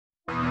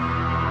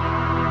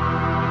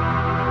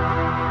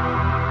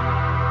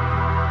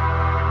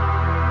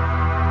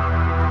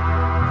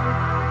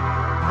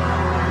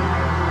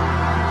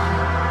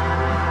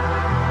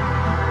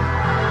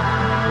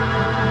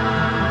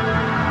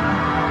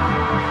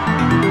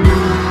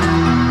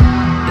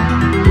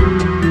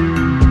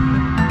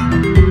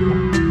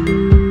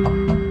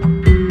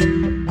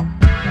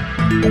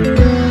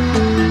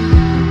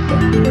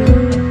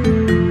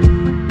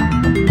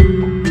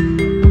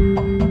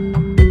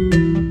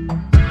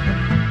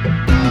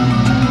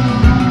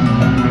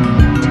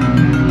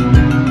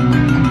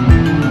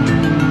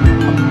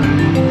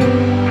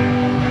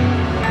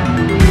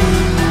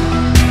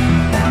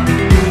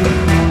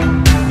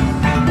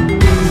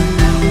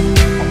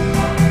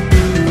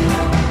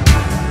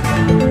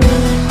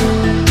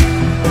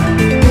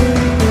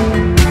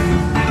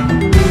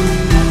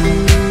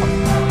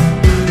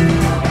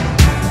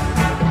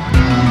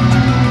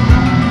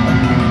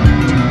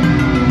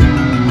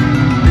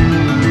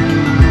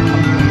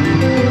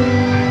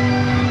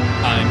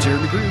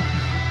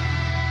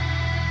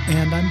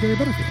And I'm Gary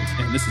Butterfield.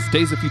 And this is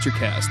Days of Future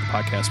Cast, the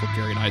podcast where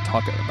Gary and I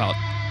talk about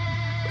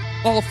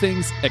all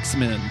things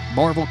X-Men,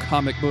 Marvel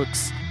comic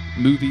books,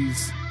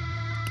 movies,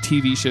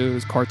 TV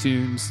shows,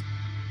 cartoons,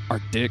 our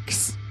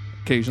dicks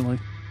occasionally.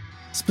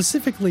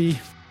 Specifically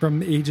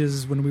from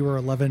ages when we were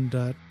 11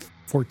 to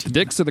 14. The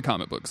dicks or the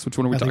comic books? Which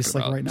one are we talking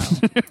about? Right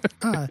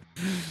now.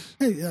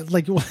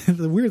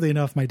 Weirdly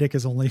enough, my dick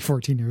is only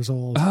 14 years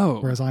old. Oh.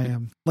 Whereas I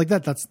am.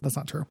 That's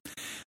not true.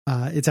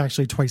 It's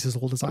actually twice as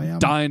old as I am.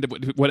 Dying to,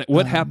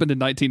 what happened in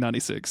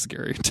 1996,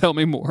 Gary? Tell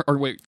me more. Or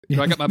wait, do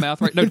I got my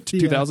math right? No,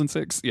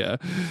 2006? Yeah.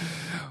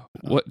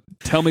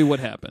 Tell me what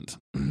happened.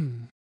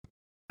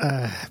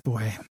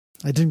 Boy,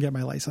 I didn't get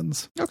my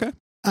license. Okay.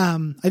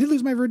 I did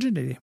lose my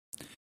virginity.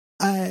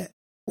 We're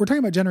talking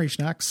about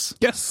Generation X.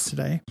 Yes.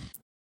 Today.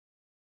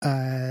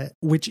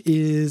 Which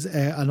is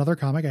another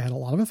comic I had a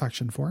lot of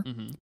affection for.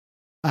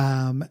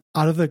 Mm-hmm.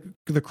 Out of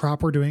the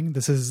crop we're doing,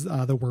 this is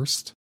the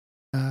worst.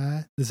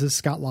 This is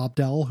Scott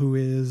Lobdell, who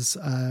is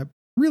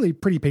really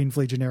pretty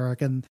painfully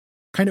generic and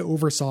kind of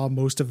oversaw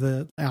most of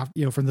the,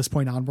 from this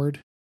point onward,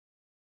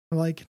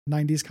 like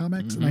 90s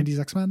comics, mm-hmm. 90s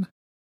X-Men.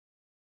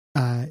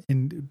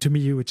 And to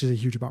me, which is a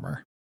huge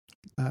bummer.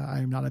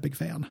 I'm not a big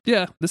fan.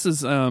 Yeah, this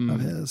is of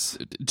his.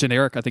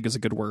 Generic, I think, is a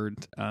good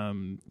word.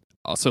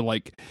 Also,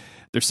 like,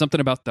 there's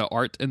something about the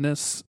art in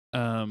this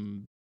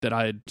that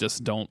I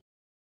just don't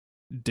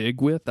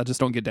dig with. I just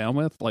don't get down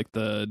with, like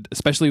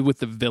especially with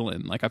the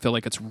villain. Like, I feel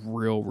like it's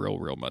real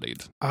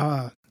muddied.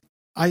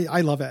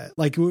 I love it.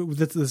 Like,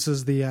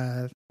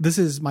 this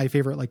is my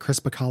favorite, like, Chris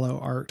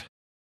Bacallo art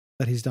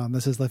that he's done.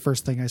 This is the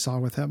first thing I saw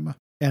with him,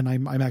 and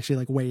I'm actually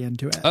like way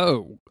into it.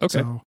 Oh, okay.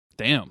 So,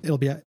 damn. It'll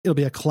be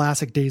a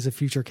classic Days of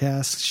Future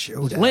Cast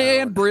showdown.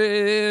 Land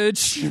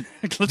bridge.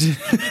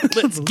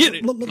 Let's get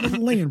it.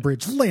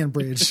 Land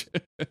bridge.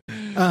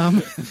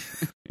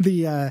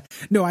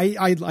 No,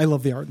 I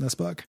love the art in this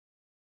book.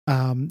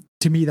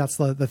 To me, that's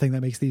the thing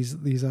that makes these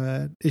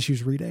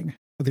issues reading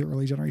of the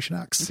early Generation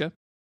X. Okay.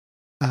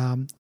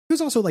 It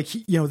was also like,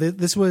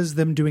 this was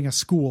them doing a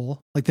school.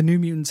 Like, the New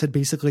Mutants had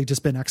basically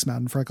just been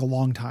X-Men for like a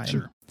long time.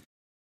 Sure.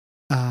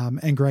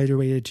 And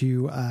graduated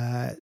to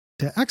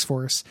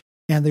X-Force.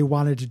 And they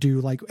wanted to do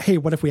like, hey,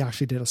 what if we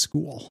actually did a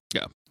school?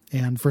 Yeah.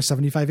 And for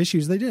 75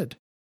 issues, they did.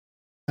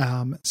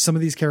 Some of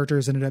these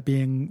characters ended up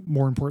being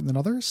more important than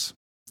others,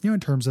 in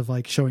terms of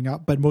like showing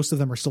up, but most of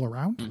them are still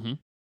around.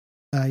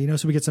 Mm-hmm.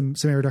 So we get some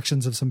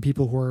introductions of some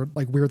people who are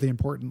like weirdly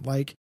important.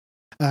 Like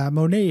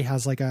Monet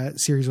has like a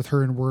series with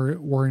her and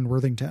Warren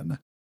Worthington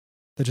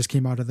that just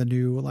came out of the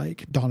new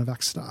like Dawn of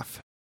X stuff.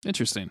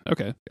 Interesting.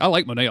 Okay. I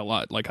like Monet a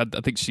lot. Like, I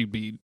think she'd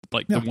be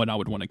like the one I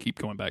would want to keep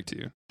going back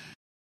to.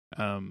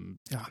 I'm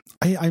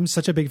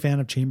such a big fan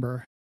of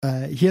Chamber.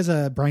 He has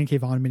a Brian K.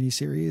 Vaughan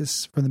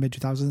miniseries from the mid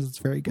 2000s. It's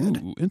very good.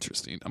 Ooh,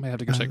 interesting. I might have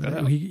to go check that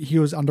out. He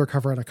was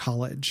undercover at a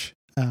college,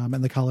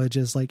 and the college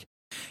is like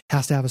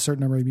has to have a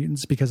certain number of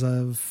mutants because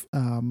of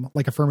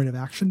like affirmative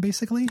action,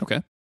 basically.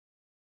 Okay.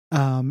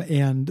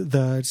 And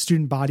the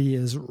student body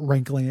is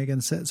rankling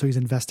against it, so he's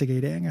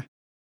investigating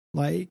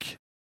like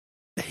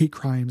hate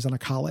crimes on a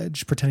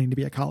college, pretending to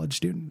be a college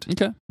student.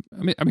 Okay,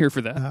 I'm here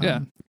for that. Yeah.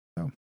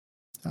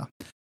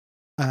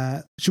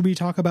 Should we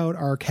talk about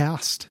our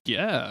cast?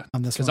 Yeah,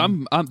 on this,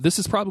 because this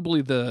is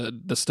probably the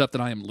stuff that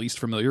I am least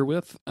familiar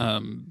with.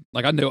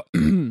 Like, I know,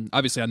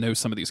 obviously, I know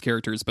some of these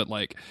characters, but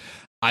like,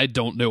 I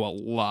don't know a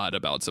lot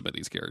about some of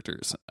these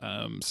characters.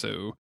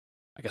 So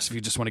I guess if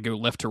you just want to go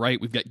left to right,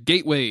 we've got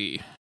Gateway,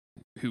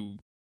 who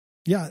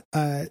does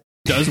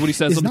what he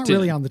says. He's not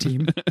really on the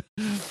team.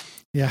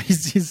 Yeah,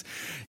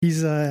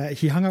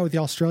 he hung out with the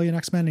Australian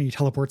X-Men and he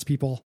teleports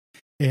people,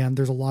 and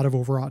there's a lot of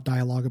overwrought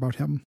dialogue about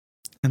him.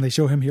 And they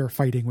show him here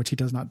fighting, which he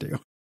does not do.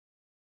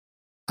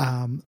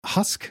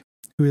 Husk,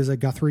 who is a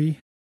Guthrie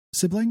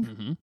sibling,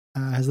 mm-hmm.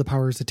 Has the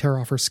powers to tear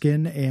off her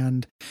skin.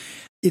 And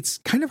it's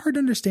kind of hard to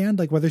understand,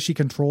 like, whether she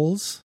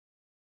controls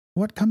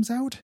what comes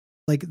out.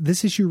 Like,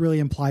 this issue really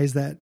implies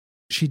that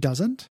she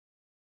doesn't.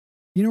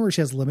 Where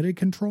she has limited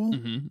control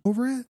mm-hmm.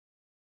 over it.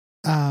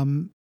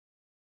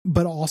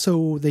 But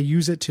also they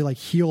use it to, like,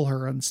 heal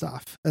her and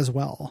stuff as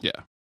well.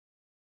 Yeah.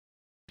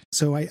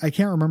 So I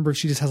can't remember if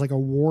she just has, like, a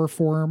war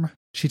form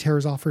she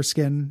tears off her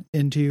skin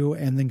into,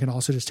 and then can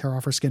also just tear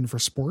off her skin for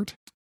sport.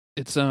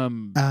 It's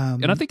and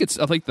I think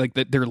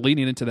that they're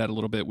leaning into that a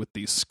little bit with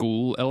the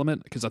school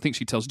element, because I think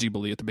she tells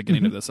Jubilee at the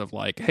beginning mm-hmm. of this of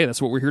like, hey, that's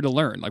what we're here to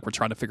learn. Like, we're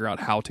trying to figure out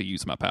how to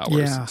use my powers.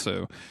 Yeah.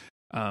 So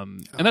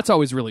and that's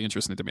always really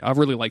interesting to me. I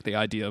really like the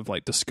idea of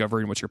like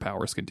discovering what your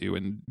powers can do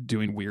and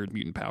doing weird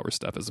mutant power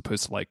stuff as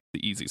opposed to like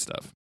the easy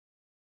stuff.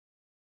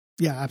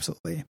 Yeah,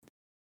 absolutely.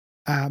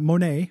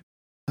 Monet,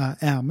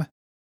 M,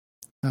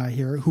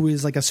 here, who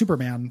is like a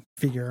Superman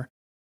figure,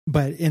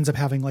 but ends up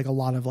having like a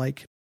lot of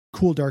like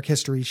cool dark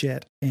history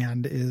shit,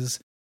 and is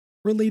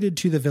related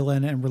to the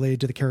villain and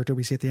related to the character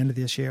we see at the end of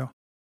the issue,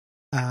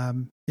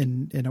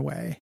 in a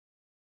way.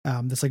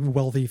 This like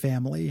wealthy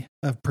family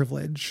of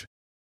privilege,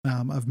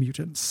 of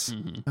mutants,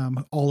 mm-hmm.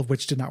 All of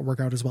which did not work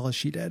out as well as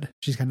she did.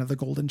 She's kind of the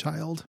golden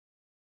child.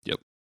 Yep.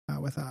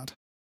 With that.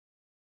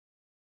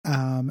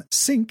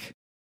 Sync,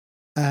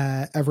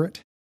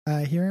 Everett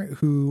here,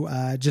 who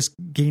just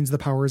gains the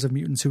powers of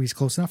mutants who he's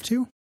close enough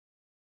to.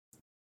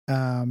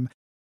 All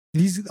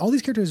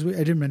these characters I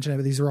didn't mention it,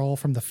 but these are all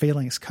from the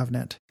Phalanx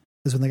Covenant.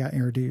 Is when they got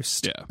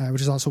introduced. Yeah,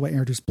 which is also what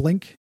introduced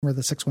Blink, where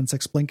the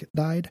 616 Blink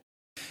died.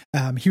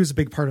 He was a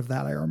big part of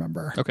that, I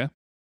remember. Okay.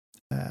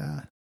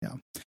 Yeah,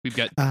 we've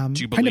got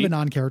Jubilee. Kind of a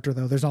non-character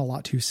though. There's not a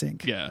lot to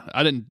sync. Yeah,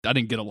 I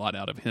didn't get a lot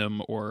out of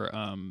him or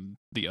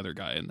the other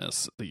guy in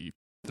this,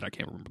 that I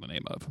can't remember the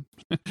name of.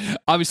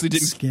 Obviously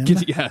didn't Skin?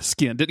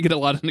 Skin. Didn't get a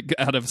lot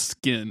out of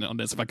Skin on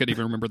this, if I could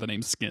even remember the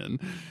name Skin.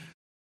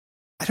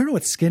 I don't know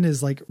what Skin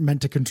is like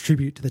meant to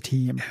contribute to the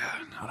team.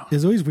 Yeah,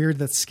 It's always weird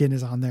that Skin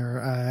is on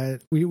there.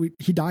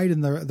 He died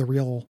in the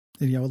real,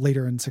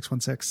 later in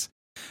 616.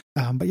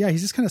 But yeah,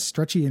 he's just kind of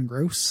stretchy and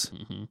gross.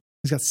 Mm-hmm.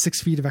 He's got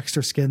 6 feet of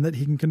extra skin that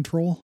he can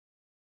control.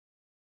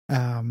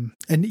 And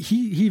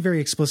he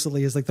very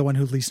explicitly is like the one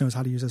who least knows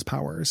how to use his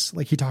powers.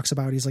 Like he talks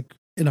about, he's like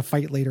in a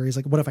fight later, he's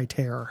like, what if I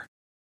tear?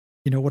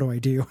 What do I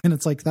do? And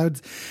it's like,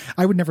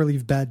 I would never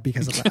leave bed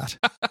because of that.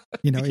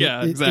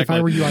 Yeah, exactly. If I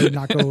were you, I would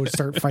not go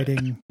start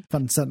fighting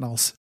fun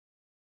sentinels.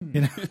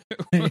 What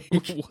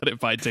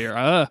if I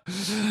tear?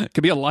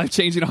 Could be a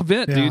life-changing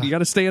event, dude. You got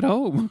to stay at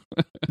home.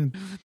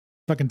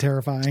 Fucking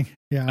terrifying.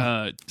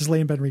 Yeah. Just lay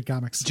in bed and read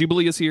comics.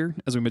 Jubilee is here.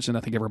 As we mentioned,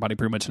 I think everybody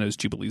pretty much knows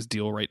Jubilee's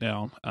deal right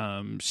now.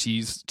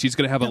 She's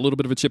going to have a little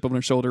bit of a chip on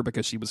her shoulder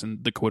because she was in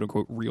the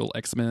quote-unquote real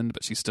X-Men,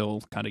 but she's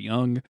still kind of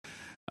young.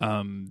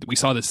 We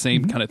saw the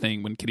same kind of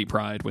thing when Kitty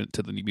Pryde went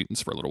to the New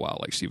Mutants for a little while.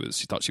 Like she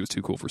thought she was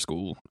too cool for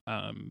school.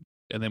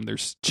 And then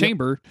there's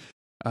Chamber,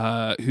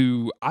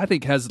 who I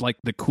think has like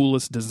the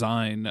coolest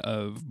design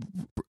of,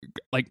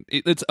 like,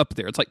 it's up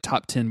there. It's like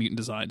top 10 mutant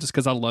design, just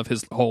because I love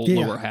his whole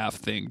lower half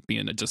thing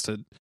being just a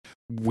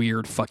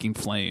weird fucking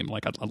flame.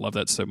 Like I love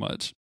that so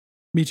much.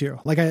 Me too.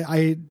 Like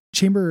I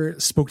Chamber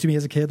spoke to me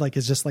as a kid, like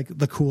is just like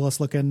the coolest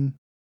looking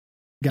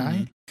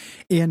guy.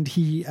 And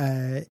he,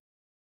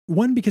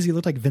 one, because he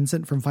looked like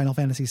Vincent from Final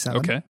Fantasy VII.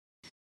 Okay.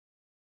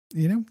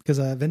 Because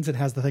Vincent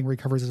has the thing where he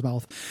covers his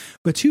mouth.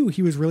 But 2,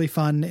 he was really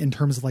fun in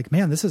terms of like,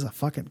 man, this is a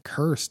fucking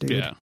curse, dude.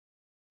 Yeah.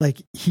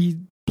 Like he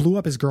blew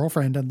up his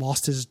girlfriend and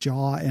lost his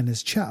jaw and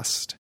his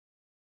chest.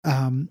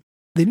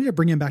 They need to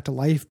bring him back to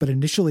life, but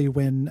initially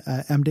when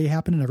M-Day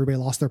happened and everybody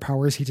lost their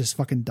powers, he just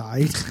fucking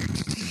died.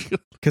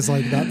 Because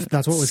like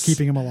that's what was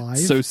keeping him alive.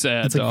 So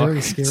sad. It's like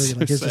very scary. So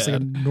like he's just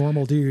like a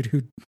normal dude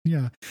who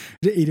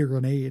ate a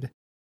grenade.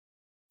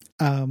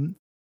 And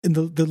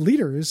the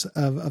leaders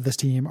of this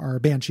team are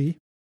Banshee,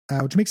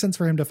 which makes sense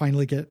for him to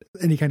finally get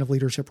any kind of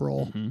leadership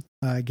role,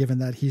 given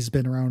that he's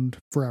been around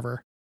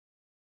forever.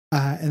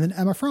 And then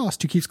Emma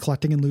Frost, who keeps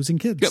collecting and losing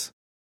kids. Yep.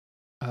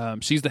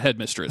 She's the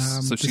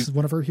headmistress. So this is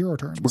one of her hero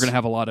terms. We're going to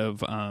have a lot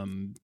of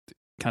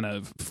kind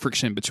of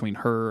friction between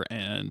her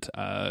and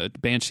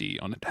Banshee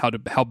on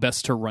how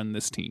best to run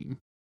this team.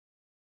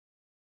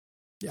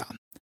 Yeah.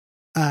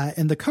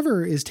 And the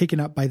cover is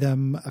taken up by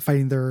them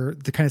fighting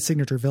the kind of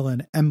signature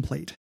villain,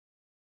 M-Plate,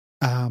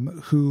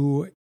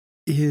 who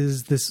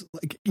is this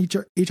like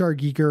H.R.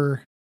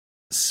 Giger,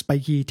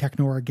 spiky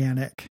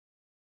techno-organic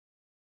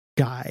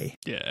guy.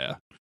 Yeah.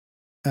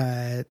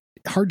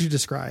 Hard to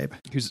describe.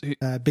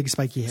 Big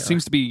spiky hair.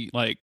 Seems to be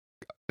like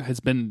has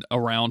been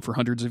around for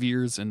hundreds of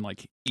years and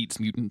like eats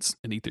mutants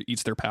and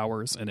eats their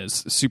powers and is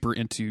super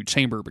into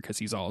Chamber because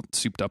he's all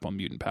souped up on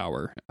mutant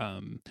power.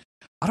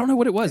 I don't know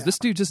what it was. This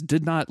dude just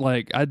did not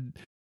like. I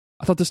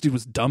thought this dude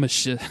was dumb as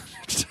shit.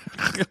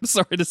 I'm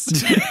sorry to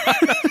say.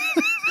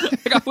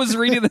 Like, I was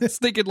reading this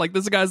thinking like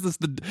this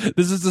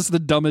is just the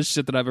dumbest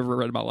shit that I've ever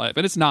read in my life,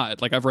 and it's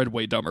not. Like I've read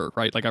way dumber,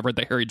 right? Like I've read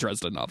the Harry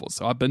Dresden novels,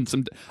 so I've been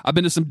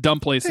to some dumb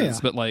places.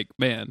 But like,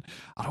 man,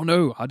 I don't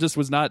know. I just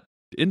was not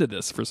into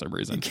this for some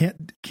reason. You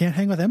can't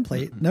hang with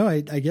M-Plate. No,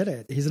 I get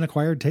it. He's an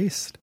acquired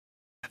taste.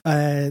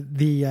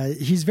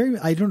 He's very.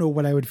 I don't know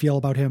what I would feel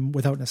about him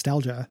without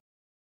nostalgia.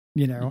 I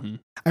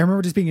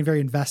remember just being very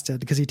invested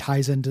because he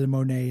ties into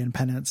Monet and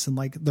Penance and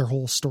like their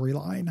whole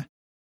storyline.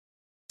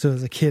 So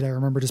as a kid, I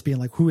remember just being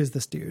like, who is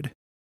this dude?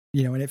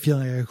 And it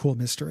feeling like a cool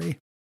mystery.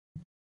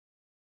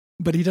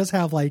 But he does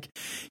have like,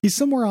 he's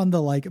somewhere on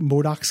the like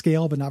MODOK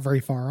scale, but not very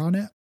far on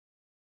it.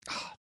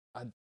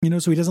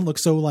 So he doesn't look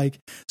so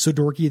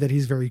dorky that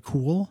he's very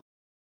cool.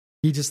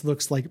 He just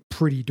looks like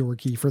pretty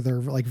dorky for their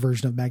like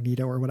version of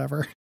Magneto or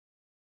whatever.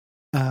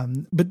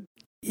 But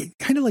it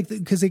kind of like,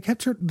 because they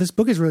kept this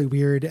book is really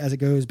weird as it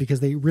goes because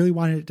they really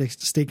wanted it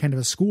to stay kind of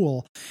a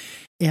school.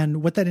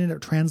 And what that ended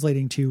up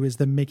translating to is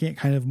them making it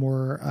kind of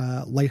more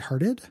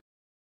lighthearted.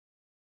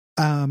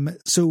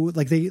 So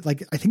like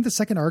I think the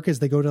second arc is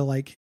they go to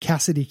like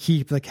Cassidy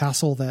Keep, the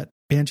castle that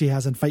Banshee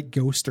has, and fight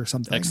Ghost or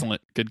something.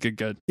 Excellent.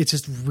 Good. It's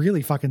just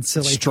really fucking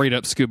silly. Straight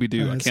up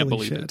Scooby-Doo. I can't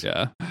believe shit. it.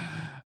 Yeah.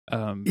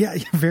 Yeah,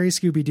 very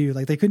Scooby-Doo.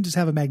 Like they couldn't just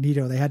have a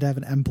Magneto. They had to have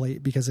an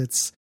M-Plate because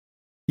it's,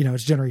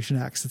 it's Generation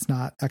X. It's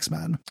not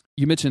X-Men.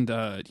 You mentioned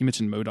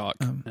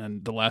MODOK,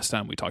 and the last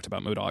time we talked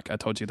about MODOK, I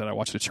told you that I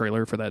watched a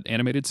trailer for that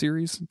animated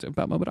series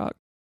about MODOK,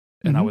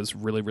 and I was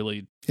really,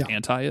 really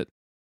anti it.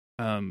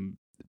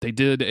 They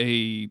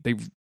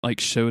like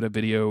showed a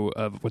video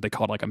of what they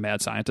called like a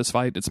mad scientist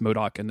fight. It's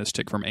MODOK and this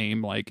chick from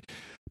AIM like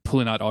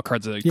pulling out all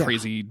kinds of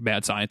crazy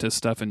mad scientist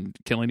stuff and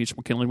killing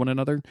one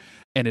another,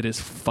 and it is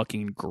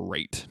fucking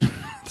great.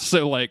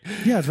 So like,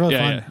 yeah, it's really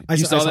fun. Yeah.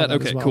 You saw that?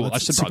 Okay, well. cool. It's I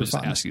should probably just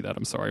fun. ask you that.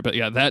 I'm sorry, but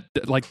yeah,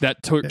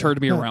 that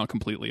turned me around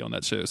completely on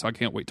that show. So I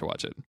can't wait to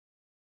watch it.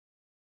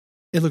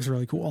 It looks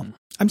really cool.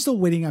 I'm still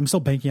waiting. I'm still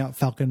banking out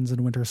Falcons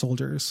and Winter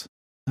Soldiers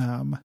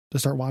to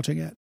start watching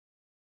it.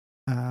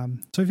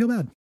 So I feel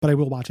bad, but I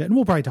will watch it, and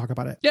we'll probably talk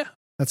about it. Yeah,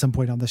 at some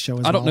point on this show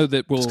as well. I don't know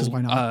that we'll.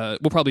 Why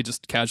not? We'll probably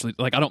just casually.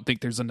 Like, I don't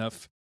think there's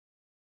enough.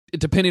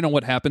 Depending on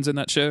what happens in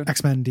that show,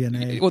 X-Men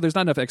DNA. Well, there's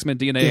not enough X-Men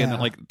DNA, and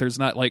like, there's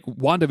not like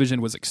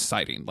WandaVision was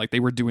exciting. Like, they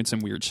were doing some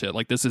weird shit.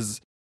 Like, this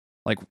is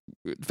like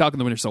Falcon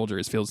the Winter Soldier.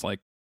 It feels like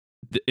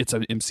it's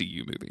an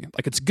MCU movie.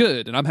 Like, it's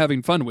good, and I'm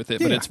having fun with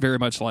it, but it's very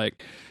much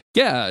like,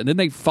 yeah. And then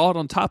they fought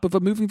on top of a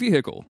moving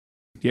vehicle.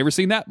 You ever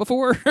seen that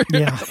before?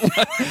 Yeah,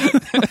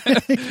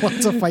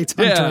 lots of fights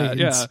on trains.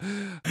 Yeah.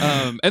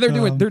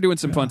 And they're doing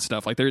some fun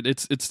stuff. Like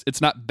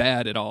it's not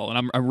bad at all.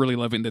 And I'm really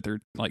loving that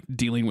they're like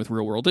dealing with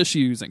real world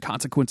issues and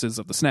consequences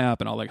of the snap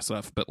and all that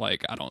stuff. But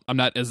like I'm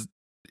not as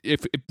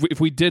if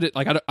we did it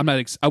like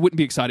I wouldn't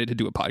be excited to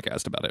do a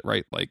podcast about it,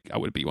 right? Like I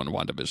would be on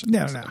WandaVision.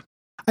 No.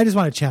 I just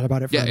want to chat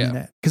about it for a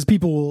minute because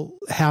people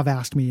have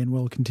asked me and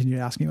will continue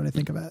to ask me what I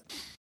think of it.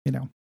 You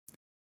know.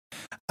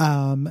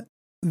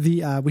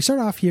 We start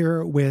off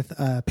here with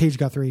Paige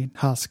Guthrie,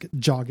 Husk,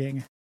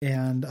 jogging,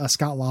 and a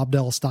Scott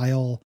Lobdell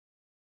style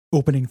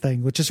opening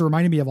thing, which just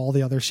reminded me of all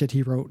the other shit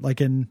he wrote, like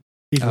in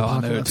Age of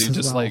Apocalypse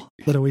as well, like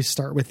that always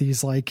start with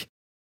these like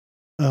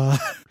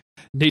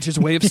nature's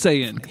way of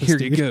saying, "Here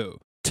you go,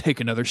 take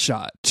another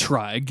shot,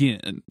 try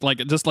again." Like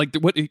just like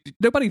what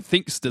nobody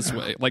thinks this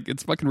way. Like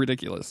it's fucking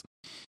ridiculous.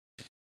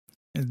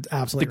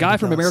 Absolutely, the guy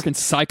from American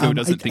Psycho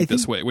doesn't think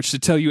this way, which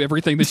should tell you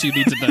everything that you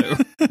need to know.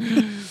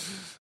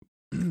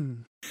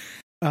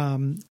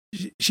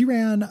 She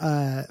ran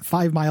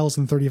 5 miles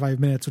in 35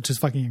 minutes, which is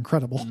fucking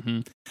incredible.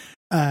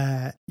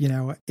 Mm-hmm. You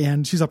know,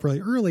 and she's up really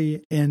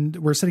early, and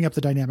we're setting up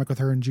the dynamic with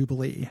her and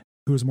Jubilee,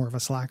 who is more of a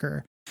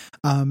slacker.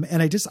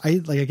 And I just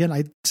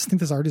think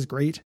this art is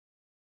great.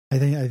 I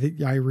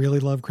think I really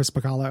love Chris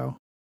Bacalo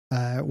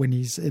when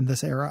he's in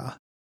this era.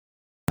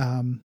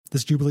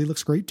 This Jubilee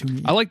looks great to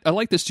me. I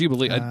like this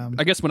Jubilee.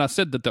 I guess when I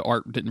said that the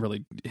art didn't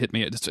really hit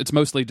me, it's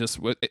mostly just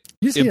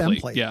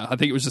Emplate. Yeah, I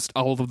think it was just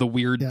all of the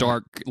weird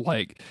dark,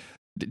 like,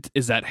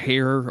 is that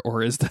hair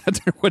or is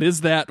that what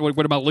is that? What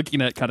am I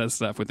looking at? Kind of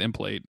stuff with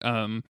Emplate.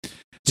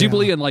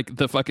 Jubilee and like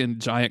the fucking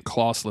giant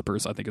claw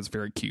slippers, I think is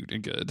very cute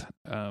and good.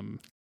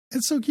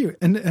 It's so cute,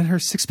 and her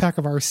 6-pack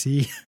of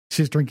RC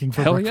she's drinking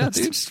for breakfast. Yeah,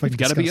 dude. It's fucking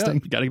gotta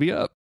disgusting. be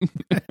up.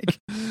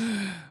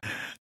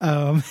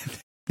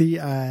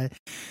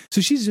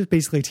 So she's just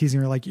basically teasing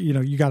her, like, you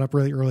know, you got up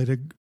really early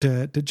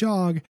to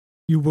jog.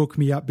 You woke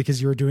me up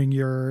because you were doing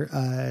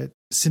your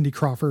Cindy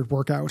Crawford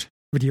workout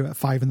video at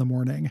 5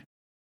 a.m.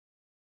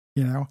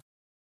 You know,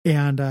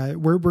 and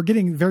we're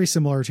getting very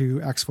similar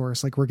to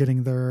X-Force. Like we're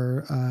getting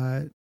their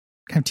kind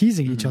of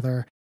teasing each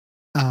other.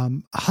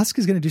 Husk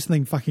is going to do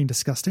something fucking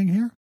disgusting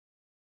here.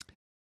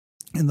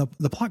 And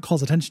the plot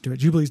calls attention to it.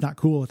 Jubilee's not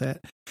cool with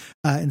it.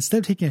 Instead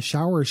of taking a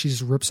shower, she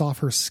just rips off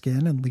her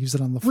skin and leaves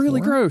it on the floor.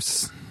 Really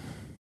gross.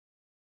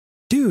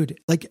 Dude,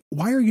 like,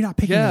 why are you not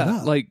picking that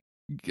up? Like,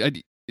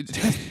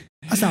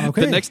 that's not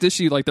okay. The next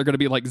issue, like, they're going to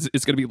be like,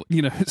 it's going to be,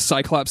 you know,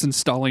 Cyclops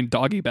installing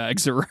doggy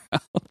bags around.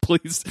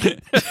 Please. You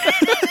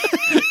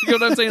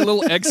know what I'm saying?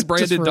 Little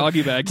X-branded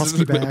doggy bags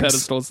with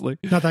pedestals. Like.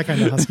 Not that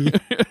kind of husky.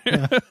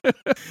 Yeah.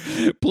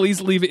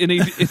 Please leave any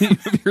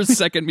of your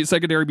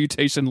secondary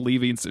mutation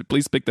leavings.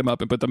 Please pick them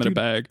up and put them in a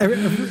bag.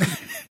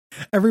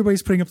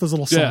 Everybody's putting up those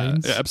little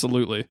signs. Yeah,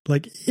 absolutely.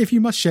 Like, if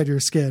you must shed your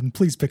skin,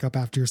 please pick up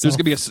after yourself. There's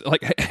going to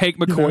be Hank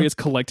McCoy is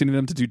collecting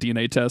them to do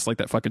DNA tests like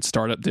that fucking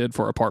startup did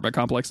for apartment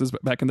complexes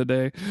back in the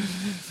day.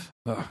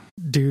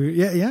 Dude,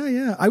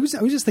 yeah. I was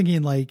just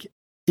thinking, like,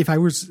 if I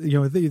was, you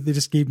know, they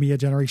just gave me a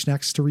Generation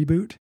X to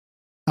reboot,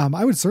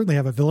 I would certainly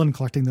have a villain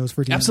collecting those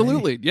for DNA.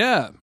 Absolutely,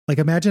 yeah. Like,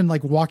 imagine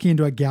like walking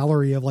into a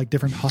gallery of like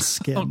different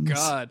Husk skins. Oh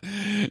God.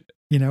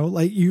 You know,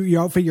 like you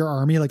outfit your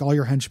army, like all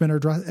your henchmen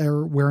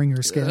are wearing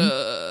your skin.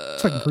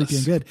 It's fucking creepy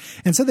and good.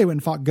 And so they went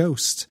and fought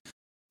Ghost,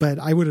 but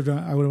I would have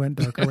went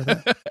darker with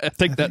it. I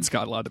think that's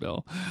Scott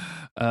Lobdell.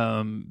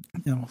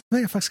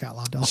 Fuck Scott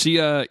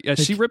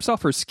Lobdell. She rips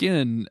off her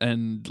skin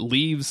and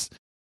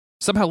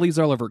somehow leaves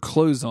all of her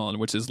clothes on,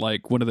 which is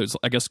like one of those,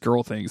 I guess,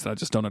 girl things that I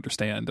just don't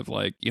understand. Of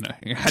like, you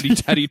know, how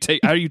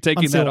are you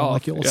taking that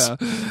off?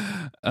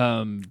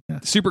 Yeah.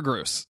 Super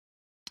gross.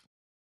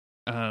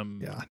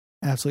 Yeah,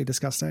 absolutely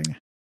disgusting.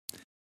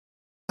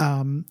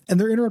 And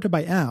they're interrupted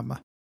by M,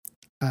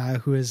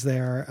 who is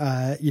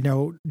there. You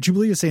know,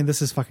 Jubilee is saying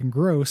this is fucking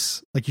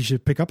gross. Like, you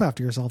should pick up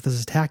after yourself. This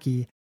is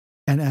tacky.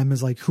 And M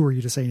is like, who are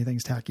you to say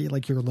anything's tacky?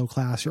 Like, you're low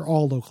class. You're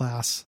all low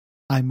class.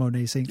 I'm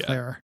Monet St.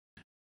 Clair.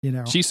 You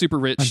know, she's super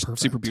rich,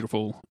 super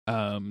beautiful,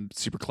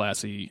 super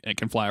classy, and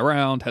can fly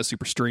around. Has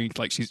super strength.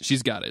 Like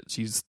she's got it.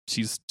 She's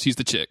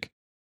the chick.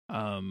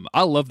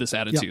 I love this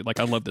attitude. Yep. Like,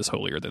 I love this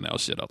holier than thou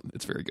shit.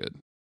 It's very good.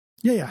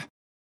 Yeah.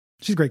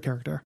 She's a great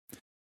character.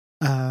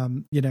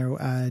 When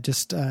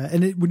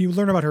you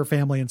learn about her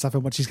family and stuff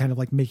and what she's kind of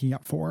like making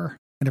up for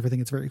and everything,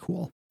 it's very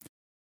cool.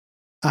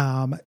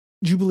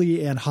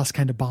 Jubilee and Husk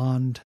kind of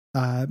bond,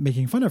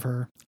 making fun of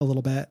her a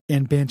little bit,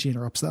 and Banshee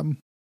interrupts them,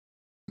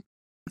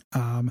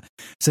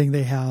 saying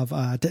they have,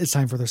 it's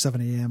time for their 7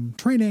 a.m.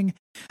 training.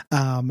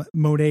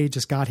 Monet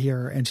just got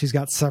here and she's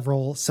got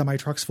several semi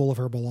trucks full of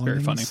her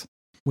belongings, very funny.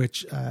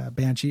 Which,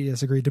 Banshee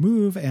has agreed to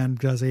move and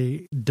does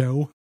a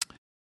doe.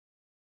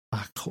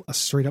 A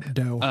straight up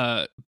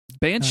doe.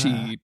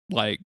 Banshee,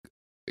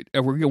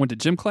 are we going to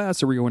gym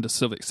class or are we going to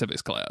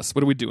civics class?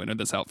 What are we doing in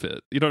this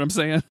outfit? You know what I'm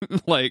saying?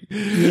 Like,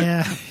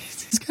 yeah,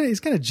 he's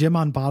got a gym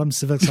on bottom,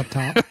 civics up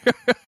top.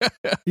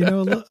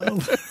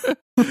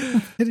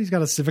 He's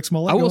got a civics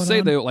mullet. I will say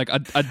on. though, like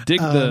I dig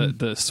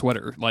the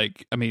sweater.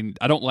 Like, I mean,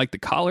 I don't like the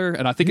collar,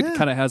 and I think it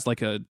kind of has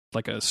like a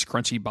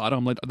scrunchy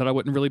bottom that I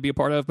wouldn't really be a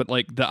part of. But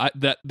like that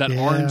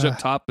orange up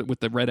top with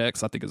the red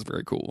X, I think is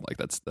very cool. Like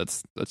that's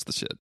the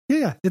shit.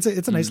 Yeah, it's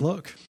a nice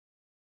look.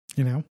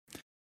 I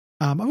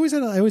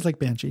always like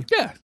Banshee.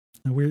 Yeah,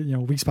 a weird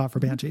weak spot for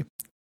Banshee.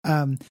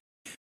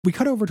 We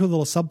cut over to a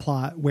little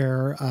subplot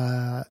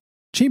where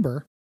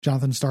Chamber,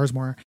 Jonathan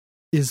Starsmore,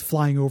 is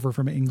flying over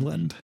from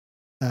England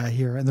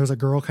here, and there's a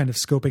girl kind of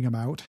scoping him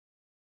out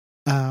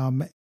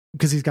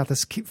because he's got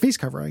this face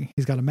covering.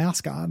 He's got a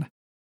mask on,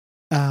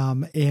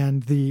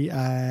 and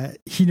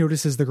he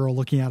notices the girl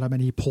looking at him,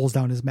 and he pulls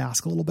down his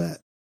mask a little bit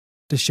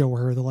to show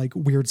her the like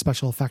weird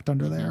special effect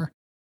under there.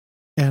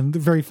 And the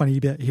very funny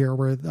bit here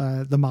where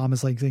the mom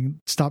is like saying,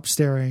 "Stop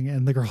staring,"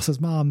 and the girl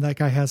says, "Mom, that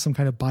guy has some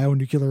kind of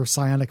bionuclear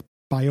psionic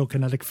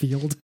biokinetic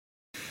field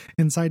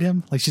inside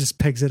him." Like she just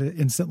pegs it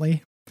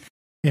instantly.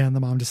 And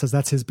the mom just says,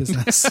 "That's his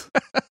business."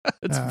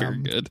 That's very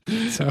good.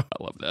 So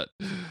I love that.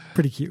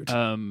 Pretty cute.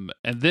 And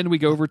then we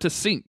go over to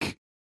Sink,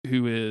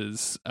 who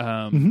is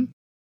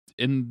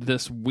in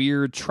this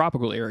weird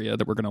tropical area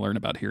that we're going to learn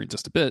about here in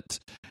just a bit.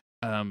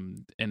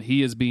 And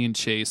he is being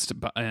chased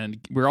and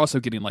we're also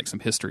getting like some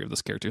history of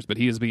those characters, but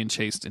he is being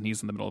chased and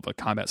he's in the middle of a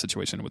combat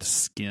situation with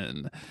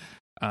Skin.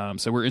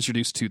 So we're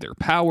introduced to their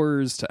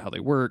powers, to how they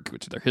work,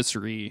 to their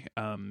history.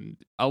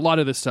 A lot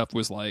of this stuff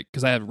was like,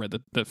 because I haven't read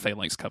the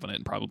Phalanx Covenant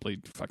in probably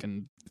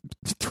fucking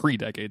 3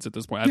 decades at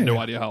this point. I have no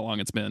idea how long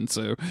it's been.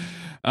 So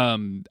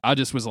I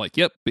just was like,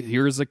 yep,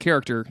 here's a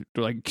character.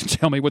 Like,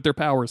 tell me what their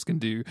powers can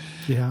do.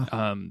 Yeah.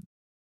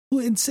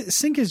 Well, and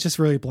Sink is just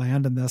really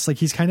bland in this. Like,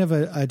 he's kind of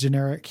a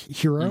generic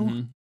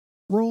hero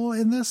role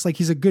in this. Like,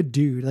 he's a good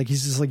dude. Like,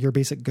 he's just like your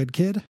basic good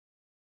kid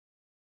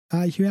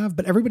you have,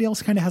 but everybody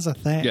else kind of has a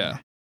thing. Yeah.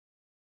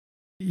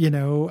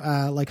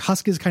 Like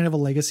Husk is kind of a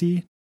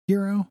legacy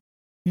hero,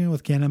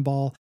 with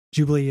Cannonball.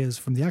 Jubilee is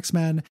from the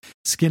X-Men.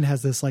 Skin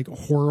has this like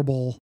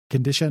horrible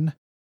condition,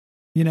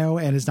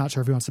 and is not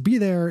sure if he wants to be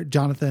there.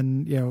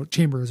 Jonathan,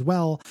 Chamber as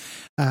well,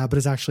 but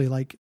is actually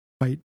like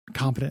quite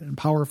competent and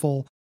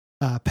powerful.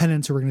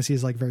 Penance, who we're going to see,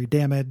 is like very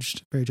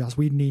damaged, very Joss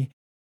Whedon-y.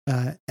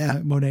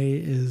 Monet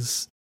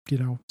is,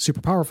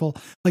 super powerful.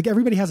 Like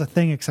everybody has a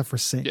thing except for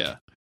Sink. Yeah.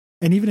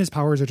 And even his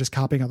powers are just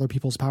copying other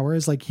people's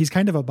powers. Like he's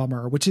kind of a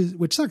bummer, which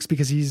sucks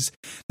because this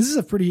is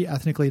a pretty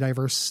ethnically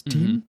diverse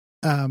team.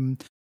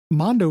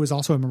 Mondo is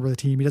also a member of the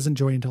team. He doesn't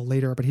join until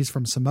later, but he's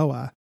from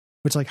Samoa,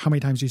 which like how many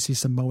times do you see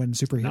Samoan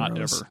superheroes? Not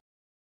ever.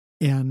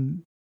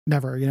 And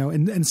never,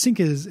 and Sink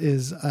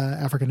is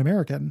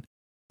African-American,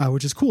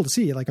 which is cool to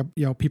see, like,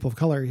 people of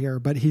color here,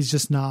 but he's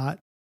just not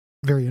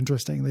very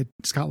interesting.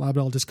 Scott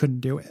Lobdell just couldn't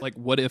do it. Like,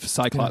 what if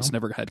Cyclops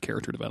never had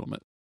character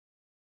development?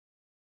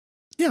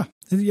 Yeah,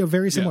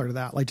 very similar to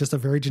that, like just a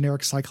very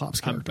generic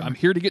Cyclops character. I'm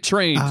here to get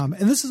trained. And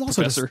this is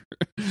also Professor.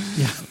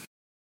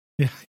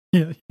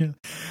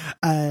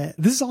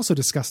 This is also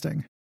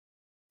disgusting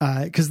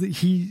because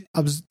he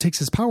takes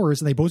his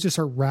powers and they both just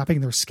start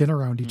wrapping their skin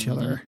around each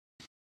other,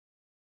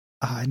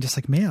 and just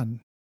like, man,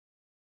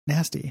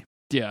 nasty.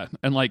 Yeah,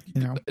 and like,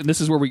 and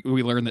this is where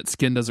we learn that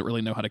Skin doesn't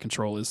really know how to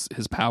control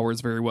his powers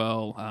very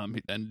well,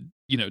 and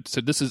so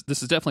this is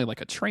definitely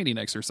like a training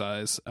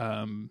exercise.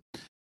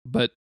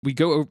 But we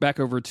go back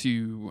over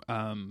to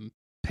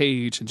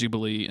Paige and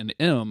Jubilee and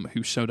M,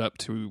 who showed up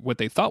to what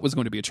they thought was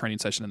going to be a training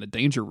session in the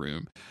Danger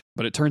Room,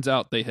 but it turns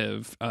out they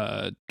have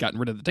gotten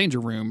rid of the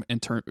Danger Room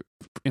and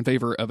in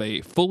favor of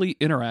a fully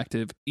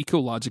interactive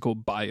ecological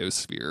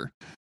biosphere,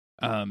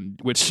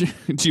 which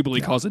Jubilee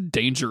calls a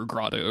danger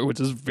grotto, which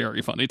is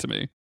very funny to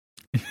me.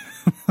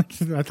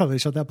 I thought they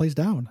shut that place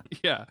down.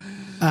 Yeah.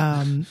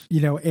 And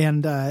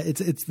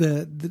it's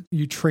the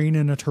you train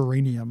in a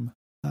terranium,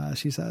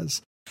 she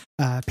says.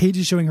 Paige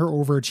is showing her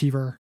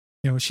overachiever.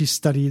 She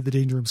studied the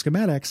Danger Room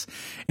schematics,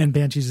 and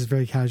Banshees is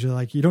very casual,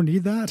 like, you don't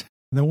need that.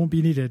 That won't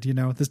be needed.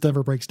 This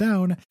never breaks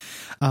down.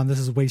 This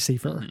is way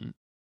safer.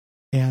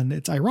 And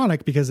it's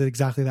ironic because at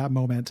exactly that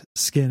moment,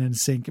 Skin and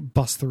Sink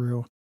bust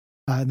through,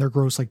 and their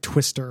gross like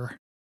twister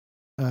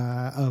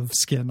of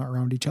skin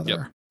around each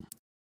other.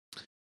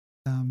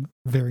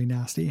 Very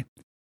nasty.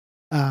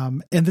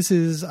 And this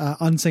is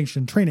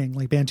unsanctioned training.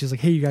 Like Banshee's like,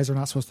 hey, you guys are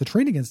not supposed to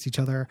train against each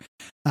other.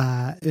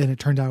 And it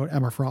turned out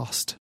Emma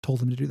Frost told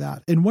them to do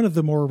that in one of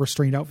the more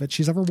restrained outfits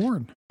she's ever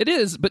worn. It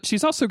is, but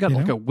she's also got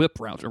like a whip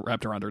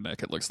wrapped around her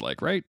neck, it looks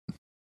like, right?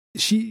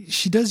 She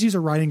does use a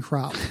riding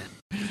crop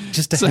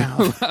just to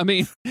have. I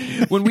mean,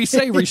 when we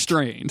say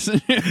restrained.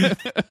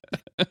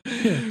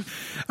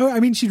 Oh, I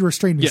mean, she'd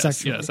restrain me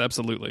sexually. Yes,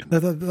 absolutely.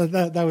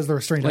 That was the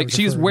restraint. Like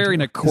she's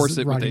wearing a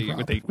corset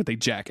with a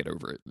jacket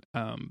over it,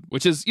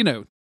 which is, you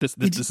know, this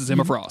is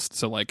Emma Frost,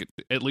 so like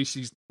at least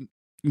she's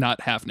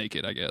not half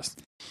naked, I guess.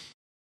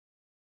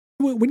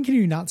 When can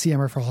you not see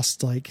Emma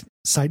Frost like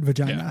side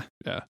vagina?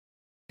 Yeah.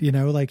 You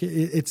know, like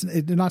it's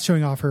not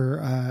showing off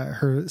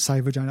her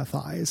side vagina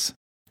thighs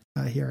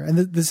here, and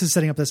this is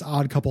setting up this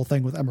odd couple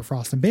thing with Emma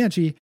Frost and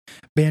Banshee.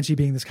 Banshee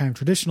being this kind of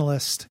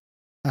traditionalist.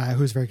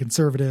 Who's very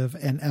conservative,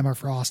 and Emma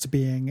Frost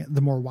being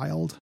the more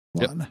wild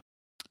one.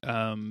 Yep.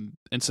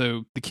 And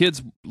so the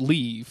kids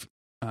leave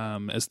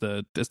as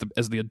the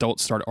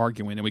adults start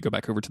arguing, and we go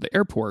back over to the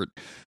airport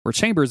where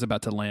Chamber is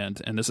about to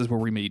land, and this is where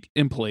we meet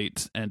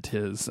Implate and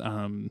his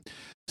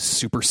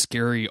super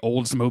scary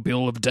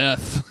Oldsmobile of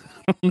death.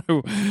 I don't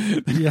know.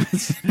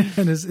 Yes,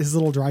 and his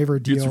little driver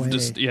DOA.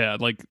 Just,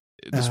 like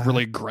this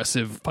really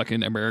aggressive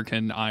fucking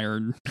American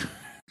iron.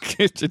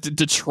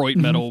 Detroit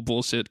metal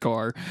bullshit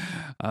car.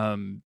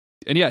 And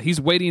yeah, he's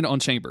waiting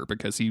on Chamber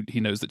because he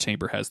knows that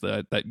Chamber has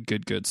that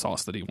good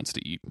sauce that he wants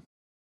to eat.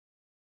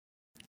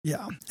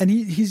 Yeah, and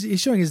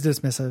he's showing his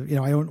dismissive. You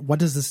know, what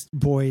does this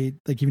boy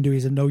like even do?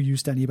 He's of no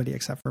use to anybody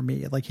except for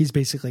me. Like he's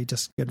basically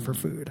just good for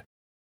food.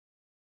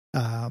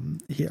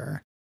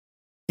 Here,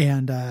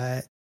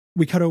 and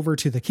we cut over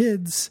to the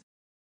kids.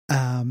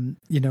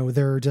 You know,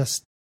 they're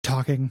just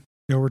talking.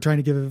 You know, we're trying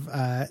to give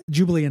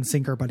Jubilee and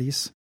Sync are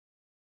buddies.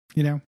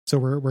 You know, so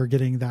we're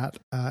getting that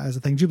as a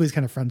thing. Jubilee's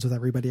kind of friends with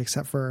everybody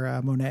except for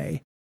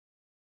Monet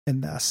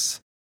in this.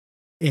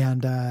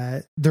 And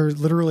they're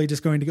literally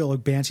just going to go,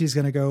 like, Banshee's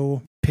going to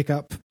go pick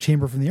up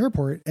Chamber from the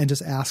airport and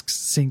just asks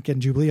Sync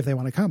and Jubilee if they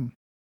want to come.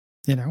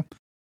 You know,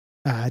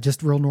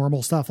 just real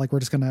normal stuff. Like,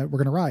 we're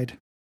going to ride.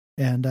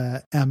 And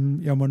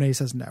Monet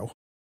says no.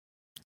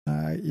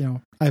 You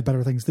know, I have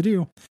better things to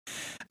do.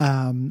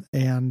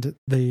 And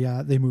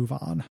they move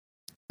on.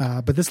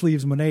 But this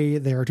leaves Monet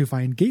there to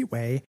find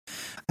Gateway,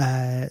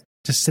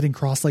 just sitting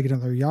cross-legged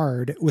in their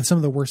yard with some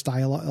of the worst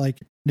dialogue, like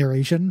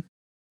narration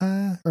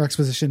or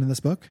exposition in this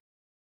book.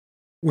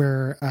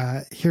 Where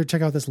here,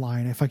 check out this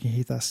line. I fucking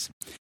hate this.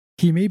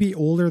 He may be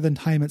older than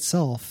time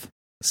itself.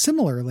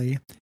 Similarly,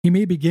 he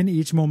may begin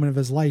each moment of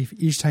his life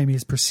each time he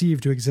is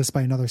perceived to exist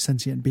by another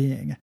sentient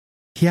being.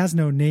 He has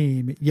no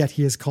name, yet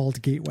he is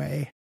called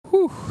Gateway.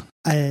 Whew.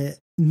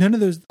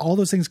 All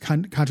those things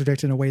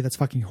contradict in a way that's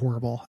fucking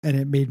horrible, and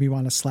it made me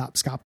want to slap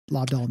Scott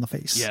Lobdell in the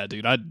face. Yeah,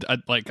 dude,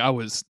 I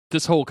was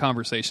this whole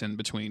conversation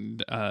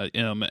between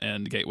M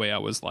and Gateway, I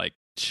was like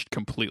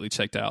completely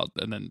checked out,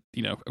 and then,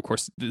 you know, of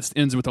course, this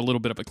ends with a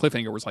little bit of a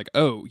cliffhanger where it's like,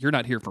 oh, you're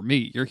not here for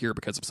me, you're here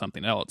because of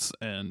something else,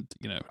 and,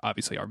 you know,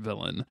 obviously our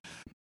villain.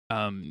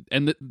 And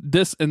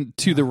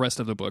the rest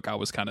of the book, I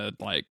was kind of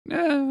like,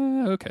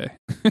 okay.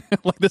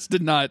 Like this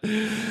did not,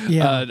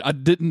 I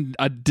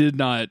did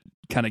not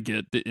kind of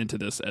get into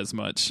this as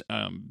much.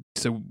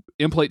 So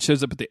Implate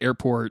shows up at the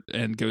airport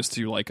and goes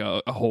through like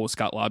a whole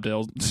Scott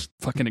Lobdell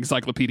fucking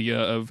encyclopedia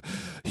of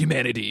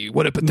humanity.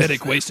 What a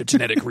pathetic waste of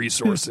genetic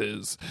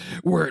resources.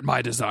 Were it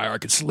my desire, I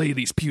could slay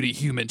these puny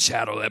human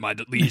chattel at my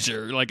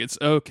leisure. Like, it's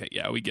okay.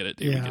 Yeah, we get it.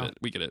 Dude. Yeah.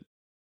 We get it.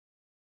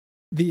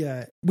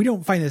 We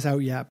don't find this out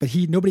yet, but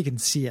nobody can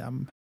see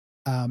him.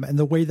 And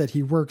the way that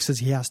he works is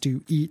he has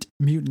to eat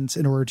mutants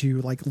in order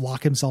to like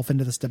lock himself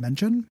into this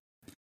dimension.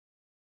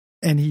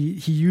 And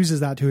he uses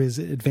that to his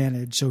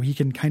advantage. So he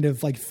can kind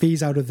of like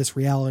phase out of this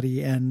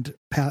reality and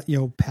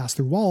pass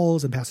through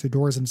walls and pass through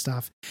doors and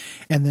stuff.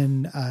 And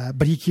then,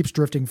 but he keeps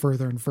drifting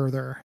further and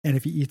further. And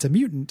if he eats a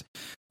mutant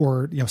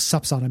or,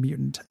 sups on a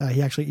mutant,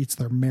 he actually eats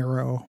their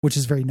marrow, which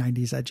is very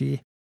 90s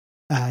edgy.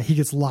 He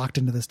gets locked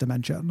into this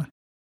dimension.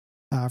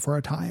 For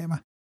a time.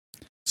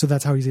 So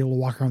that's how he's able to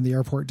walk around the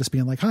airport just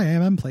being like, hi,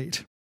 I'm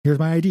M-Plate. Here's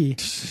my ID.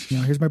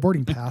 Here's my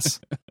boarding pass.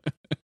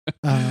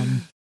 Well,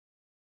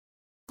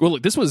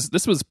 look, this was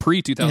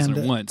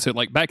pre-2001. So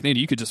like back then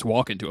you could just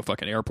walk into a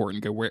fucking airport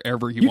and go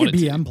wherever you wanted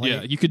to. M-Plate.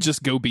 Yeah, you could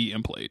just go be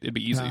M-Plate. It'd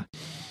be easy.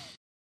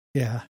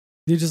 Yeah.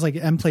 You're just like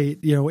M-Plate,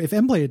 if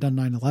M-Plate had done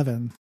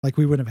 9/11, like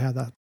we wouldn't have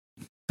had that.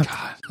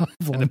 God.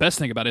 And the best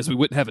thing about it is we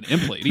wouldn't have an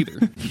M-Plate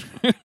either.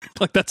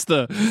 Like that's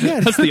the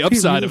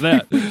upside of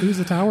that. There's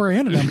a tower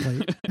and an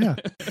M-Plate. Yeah.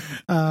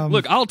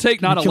 Look, I'll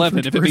take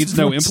 9/11 if it means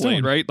no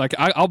M-Plate, right? Like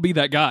I'll be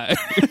that guy.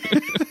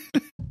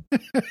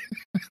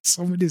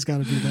 Somebody's got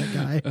to be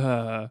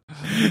that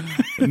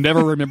guy.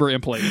 Never remember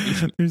M-Plate.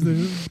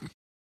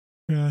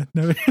 No.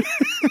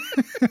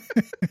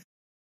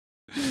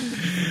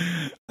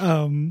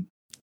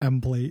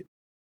 M-Plate.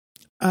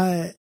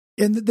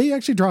 And they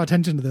actually draw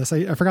attention to this.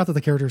 I forgot that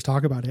the characters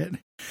talk about it.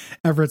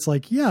 Everett's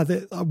like,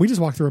 we just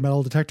walked through a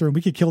metal detector and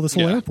we could kill this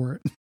whole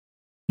airport.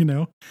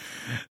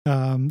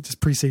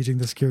 Just presaging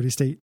the security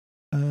state.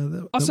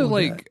 Also, we'll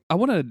like, get. I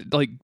want to,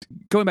 like,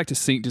 going back to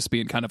Sync just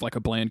being kind of like a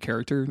bland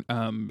character,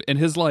 and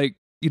his, like,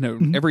 you know,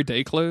 Mhm.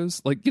 everyday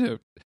clothes, like, you know,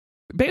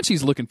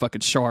 Banshee's looking fucking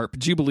sharp.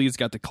 Jubilee's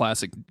got the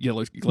classic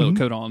yellow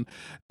coat on.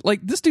 Like,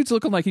 this dude's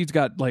looking like he's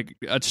got, like,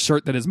 a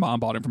shirt that his mom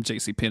bought him from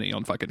JCPenney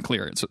on fucking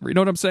clearance. You know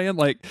what I'm saying?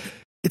 Like,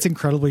 It's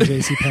incredibly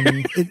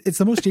JCPenney. It's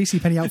the most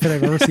JCPenney outfit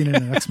I've ever seen in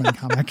an X-Men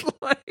comic.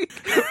 like,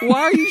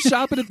 why are you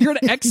shopping at, you're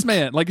an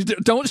X-Man. Like,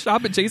 don't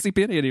shop at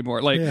JCPenney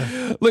anymore. Like,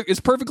 Yeah. look, it's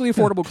perfectly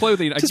affordable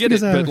clothing. I Just get it,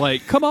 because, but,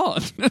 like, come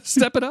on.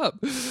 Step it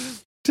up.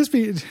 Just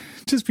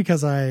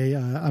because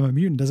I'm a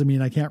mutant doesn't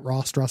mean I can't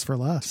Ross dress for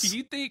less. Do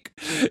you think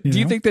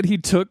know? that he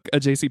took a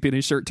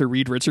JCPenney shirt to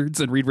Reed Richards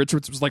and Reed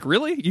Richards was like,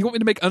 really? You want me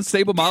to make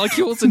unstable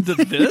molecules into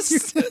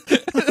this?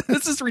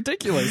 This is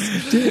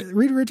ridiculous.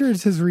 Reed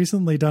Richards has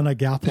recently done a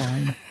Gap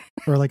line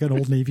or like an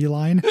Old Navy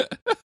line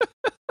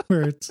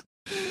where it's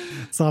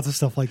lots of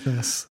stuff like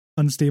this.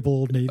 Unstable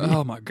Old Navy.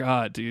 Oh my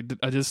God, dude.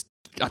 I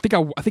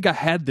think I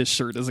had this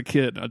shirt as a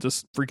kid. I'm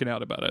just freaking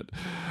out about it.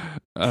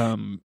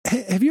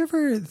 Have you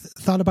ever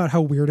thought about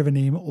how weird of a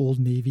name Old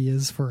Navy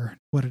is for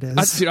what it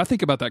is? I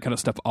think about that kind of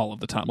stuff all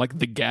of the time, like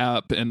the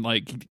Gap and,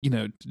 like, you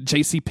know,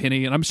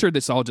 JCPenney, and I'm sure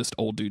that's all just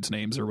old dudes'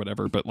 names or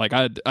whatever. But, like,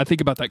 I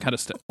think about that kind of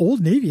stuff. Old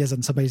Navy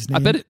isn't somebody's name. I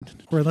bet it.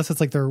 Or unless it's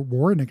like their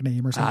war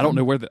nickname or something. I don't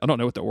know I don't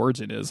know what the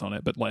origin is on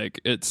it, but,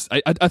 like, it's.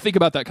 I think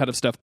about that kind of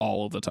stuff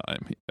all of the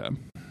time. Yeah.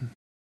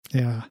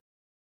 Yeah,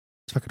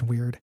 it's fucking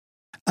weird.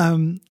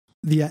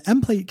 The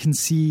M-Plate can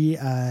see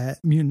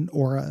mutant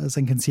auras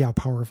and can see how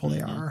powerful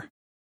they are.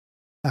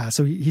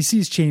 So he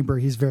sees Chamber.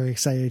 He's very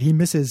excited. He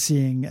misses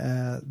seeing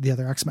the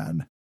other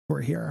X-Men who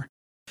are here.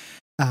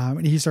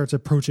 And he starts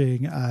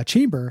approaching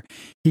Chamber.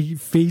 He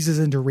phases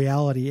into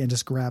reality and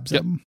just grabs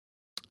him.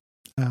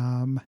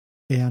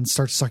 And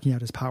starts sucking out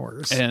his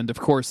powers. And of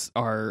course,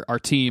 our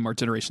team, our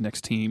Generation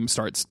X team,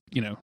 starts,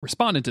 you know,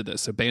 responding to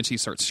this. So Banshee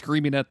starts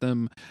screaming at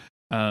them.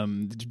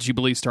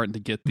 Jubilee's starting to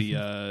get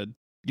the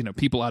you know,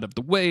 people out of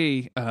the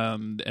way,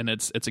 and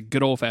it's a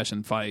good old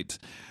fashioned fight.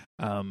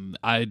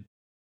 I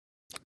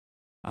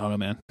don't know,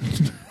 man.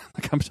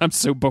 Like, I'm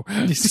so bored.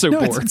 So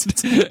bored.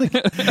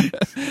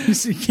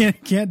 You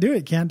can't do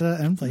it. Can't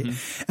M-Plate.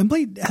 Mm-hmm.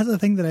 M-Plate has a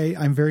thing that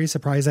I'm very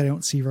surprised I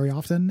don't see very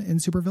often in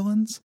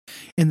supervillains,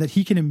 in that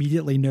he can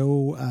immediately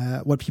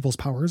know what people's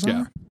powers are.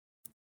 Yeah.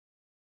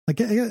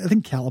 Like, I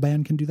think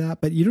Caliban can do that,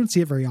 but you don't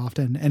see it very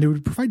often, and it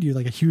would provide you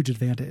like a huge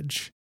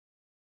advantage.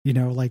 You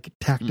know, like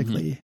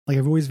tactically. Like,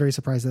 I'm always very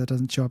surprised that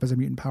doesn't show up as a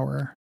mutant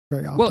power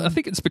very often. Well, I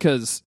think it's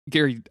because,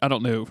 Gary, I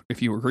don't know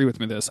if you agree with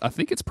me this. I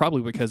think it's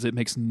probably because it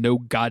makes no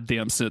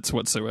goddamn sense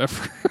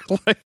whatsoever.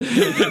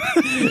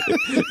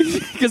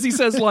 Because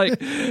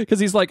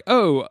he's like,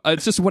 oh,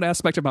 it's just one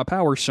aspect of my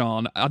power,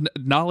 Sean.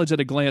 Knowledge at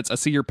a glance. I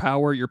see your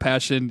power, your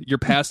passion, your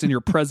past, and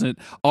your present.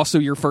 Also,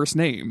 your first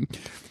name.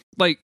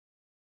 Like,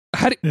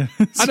 I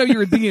know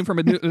you're a being from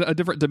a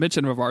different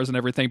dimension of ours and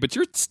everything, but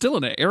you're still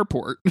in an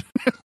airport.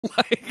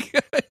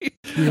 Like,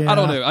 I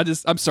don't know.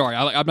 I'm sorry.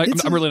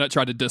 I'm really not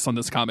trying to diss on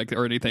this comic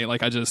or anything.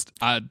 Like,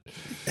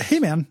 hey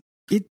man,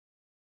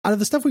 out of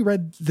the stuff we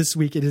read this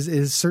week, it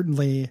is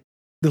certainly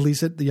the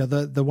least,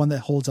 the one that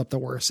holds up the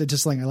worst. It's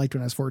just like I liked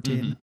when I was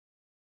 14,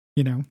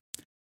 you know?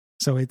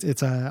 So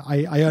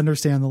I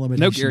understand the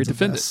limitations. No, Gary,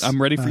 defend it. I'm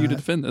ready for you to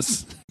defend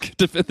this.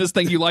 Defend this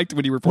thing you liked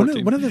when you were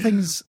 14. One of the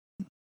things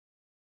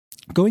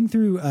going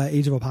through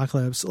Age of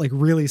Apocalypse, like,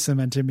 really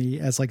cemented me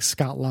as like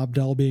Scott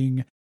Lobdell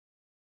being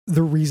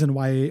the reason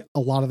why a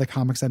lot of the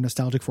comics I'm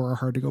nostalgic for are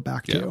hard to go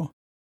back to.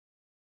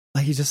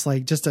 Like, he's just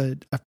a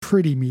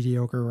pretty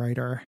mediocre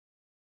writer.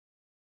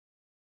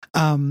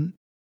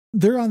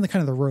 They're on the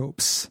kind of the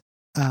ropes.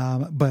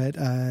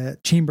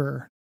 But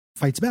Chamber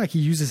fights back. He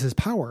uses his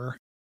power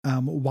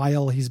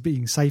while he's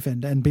being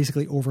siphoned and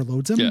basically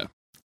overloads him,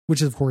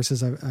 which of course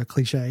is a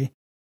cliche.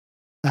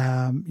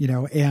 You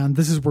know, and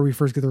this is where we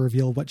first get the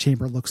reveal of what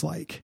Chamber looks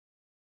like,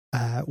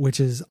 which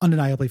is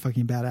undeniably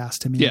fucking badass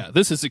to me. Yeah,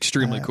 this is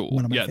extremely cool.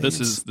 Yeah,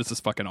 faves. this is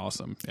fucking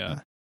awesome.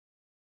 Yeah.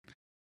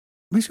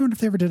 Makes me wonder if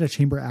they ever did a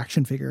Chamber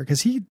action figure, because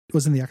he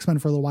was in the X-Men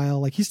for a little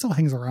while. Like, he still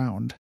hangs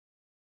around,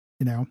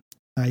 you know.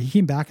 He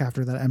came back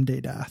after that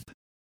M-Day death.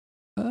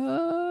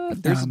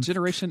 There's a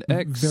Generation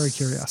X. Very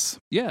curious.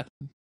 Yeah,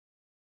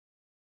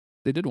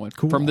 they did one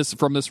cool. from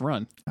this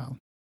run. Oh.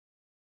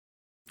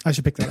 I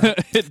should pick that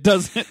up. It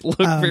doesn't look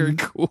very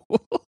cool.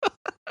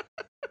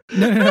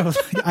 No.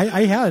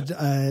 I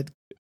had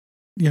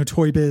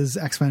Toy Biz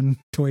X-Men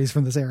toys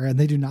from this era, and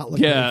they do not look.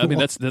 Yeah, cool. I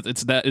mean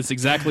it's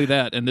exactly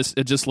that, and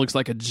it just looks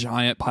like a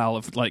giant pile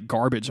of like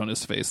garbage on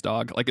his face,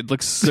 dog. Like, it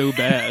looks so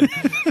bad.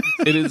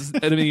 It is.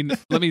 I mean,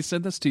 let me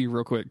send this to you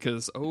real quick,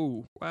 because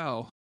oh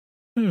wow.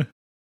 Let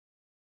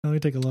me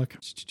take a look.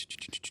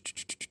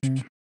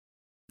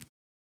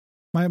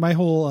 My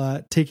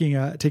whole taking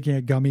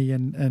a gummy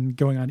and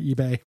going on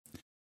eBay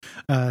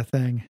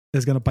thing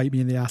is going to bite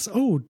me in the ass.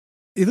 Oh,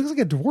 it looks like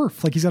a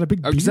dwarf. Like, he's got a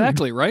big beard.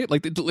 Exactly, right?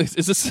 Like,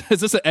 is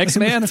this an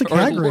X-Man like or a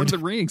Hagrid. Lord of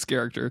the Rings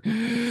character?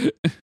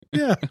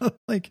 Yeah,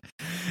 like,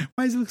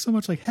 why does he look so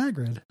much like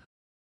Hagrid?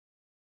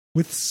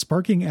 With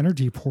sparking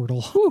energy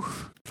portal. Whew.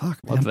 Fuck,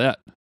 Love man.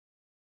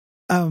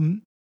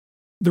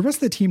 The rest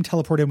of the team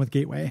teleport in with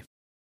Gateway.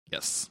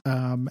 Yes.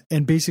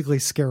 And basically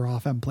scare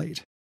off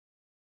M-Plate.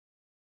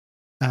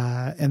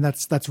 And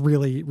that's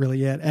really,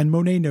 really it. And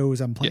Monet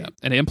knows M-Plate. Yeah.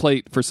 And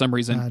M-Plate, for some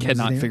reason,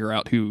 cannot figure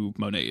out who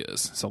Monet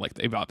is. So, like,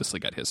 they've obviously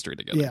got history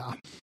together. Yeah.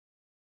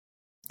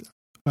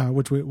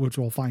 Which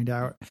we'll find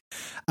out.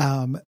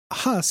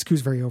 Husk,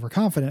 who's very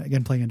overconfident,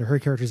 again playing into her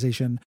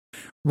characterization,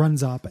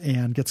 runs up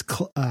and gets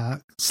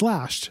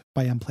slashed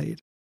by M-Plate,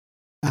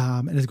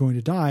 and is going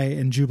to die.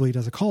 And Jubilee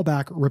does a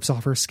callback, rips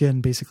off her skin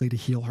basically to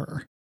heal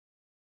her,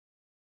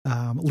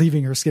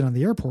 leaving her skin on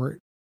the airport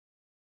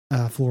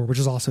floor, which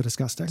is also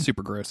disgusting.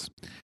 Super gross.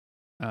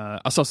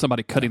 I saw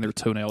somebody cutting their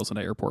toenails in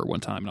an airport one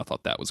time, and I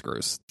thought that was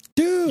gross.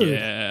 Dude.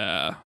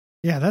 Yeah.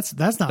 Yeah, that's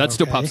not that okay.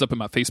 Still pops up in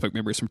my Facebook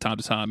memories from time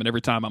to time, and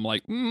every time I'm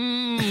like,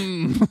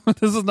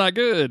 this is not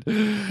good.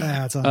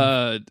 That's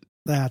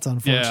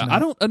unfortunate. Yeah, I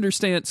don't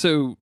understand.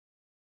 So,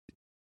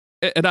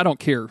 and I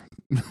don't care.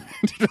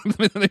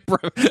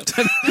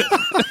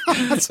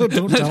 So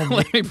don't tell me.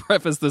 Let me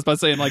preface this by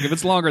saying, like, if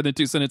it's longer than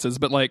 2 sentences,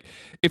 but like,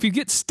 if you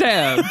get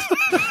stabbed,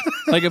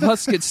 like if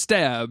Husk gets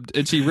stabbed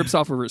and she rips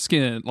off of her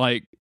skin,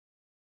 like,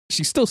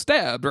 she's still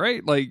stabbed,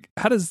 right? Like,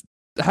 how does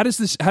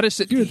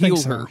it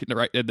heal her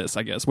right in this,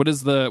 I guess? What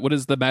is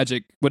the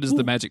magic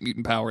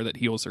mutant power that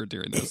heals her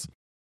during this?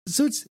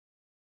 So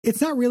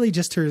it's not really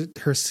just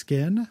her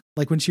skin.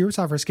 Like when she rips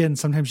off her skin,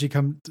 sometimes she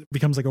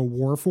becomes like a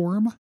war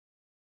form.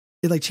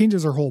 It like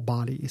changes her whole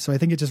body. So I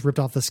think it just ripped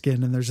off the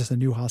skin and there's just a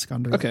new Husk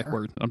under there. Okay,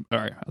 word. All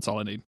right, that's all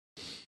I need.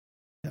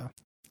 Yeah.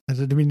 I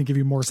didn't mean to give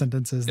you more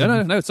sentences. No,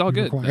 it's all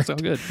good. It's all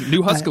good.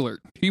 New Husk alert.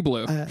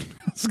 Hublot.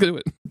 Let's do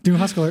it. New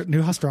Husk alert.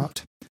 New Husk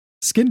dropped.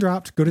 Skin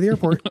dropped. Go to the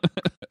airport.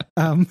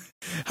 How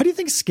do you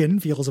think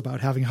Skin feels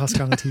about having Husk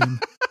on the team?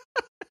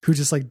 Who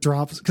just like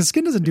drops? Because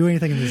Skin doesn't do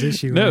anything in this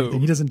issue. No,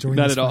 he doesn't join.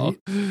 Not this at fight.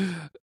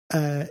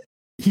 all.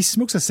 He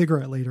smokes a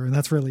cigarette later, and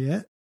that's really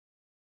it.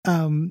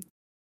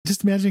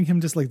 Just imagining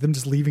him just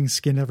leaving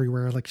skin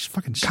everywhere, like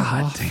fucking shut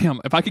off. Damn!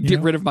 If I could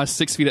get rid of my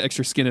 6 feet of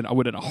extra skin, I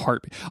would in a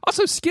heartbeat.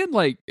 Also, Skin,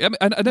 like I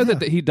know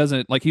that he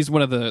doesn't, like, he's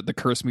one of the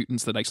cursed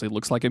mutants that actually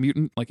looks like a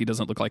mutant. Like he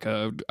doesn't look like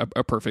a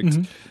perfect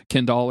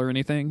Ken doll or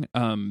anything.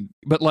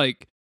 But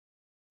like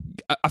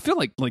I feel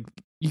like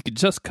you could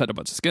just cut a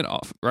bunch of skin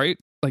off, right?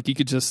 Like you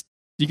could just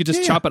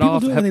chop it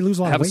off. When they lose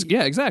a lot of weight.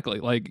 Yeah, exactly.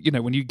 Like, you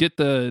know, when you get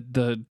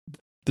the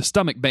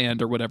stomach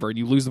band or whatever, and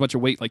you lose a bunch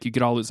of weight, like you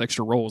get all those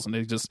extra rolls, and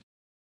they just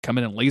come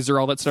in and laser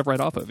all that stuff right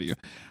off of you.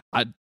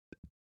 And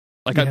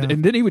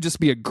then he would just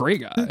be a gray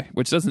guy,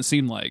 which doesn't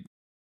seem like.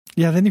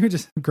 Yeah, then you would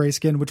just have gray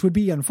skin, which would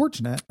be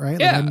unfortunate, right?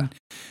 Yeah. Like,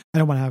 I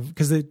don't want to have,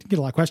 because they get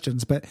a lot of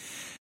questions, but at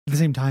the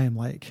same time,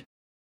 like,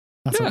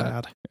 not so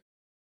bad.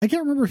 I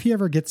can't remember if he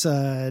ever gets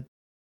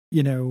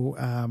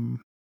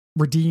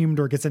redeemed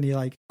or gets any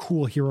like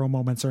cool hero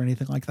moments or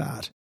anything like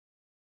that.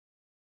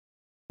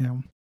 You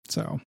know,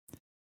 so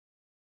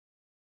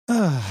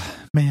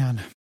man.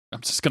 I'm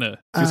just gonna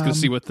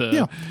see what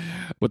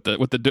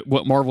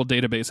what Marvel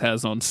database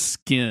has on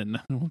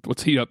Skin.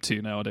 What's he up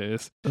to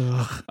nowadays?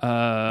 What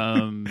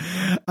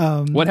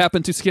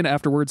happened to Skin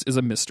afterwards is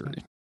a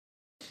mystery.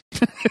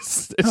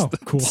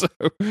 Cool. So.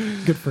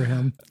 Good for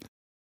him.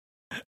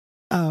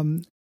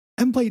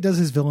 M-Plate does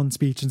his villain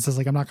speech and says,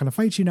 like, I'm not going to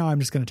fight you now. I'm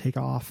just going to take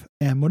off.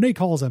 And Monet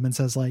calls him and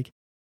says, like,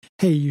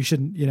 hey, you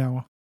shouldn't,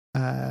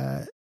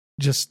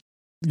 just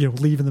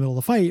leave in the middle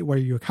of the fight. Why are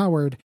you a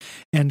coward?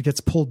 And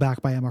gets pulled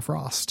back by Emma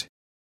Frost,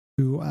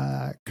 who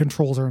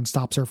controls her and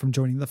stops her from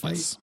joining the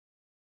fight.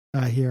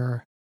 Yes.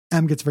 Here,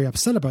 M gets very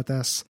upset about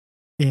this,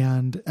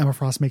 and Emma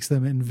Frost makes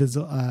them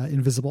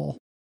invisible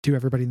to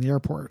everybody in the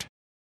airport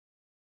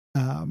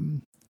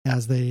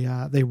as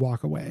they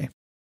walk away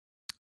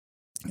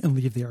and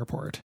leave the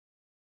airport.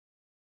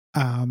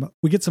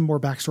 We get some more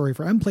backstory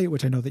for M-Plate,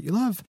 which I know that you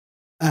love.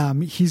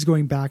 He's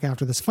going back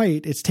after this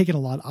fight. It's taken a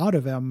lot out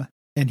of him.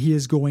 And he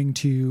is going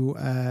to,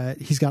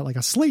 he's got like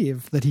a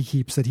slave that he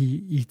keeps that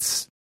he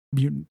eats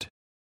mutant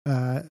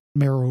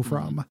marrow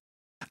from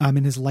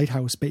in his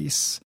lighthouse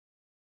base.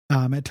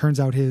 It turns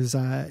out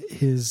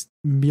his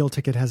meal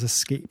ticket has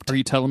escaped. Are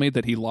you telling me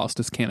that he lost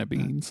his can of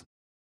beans?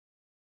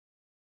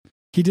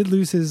 He did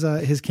lose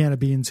his can of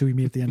beans, who we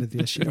meet at the end of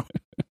the issue.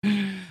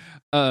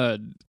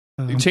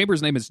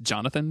 Chambers' name is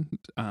Jonathan,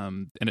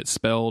 and it's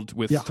spelled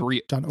with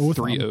three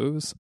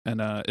O's, and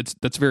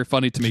that's very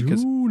funny to me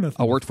because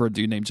I worked for a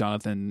dude named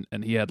Jonathan,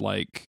 and he had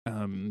like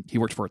he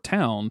worked for a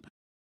town,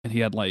 and he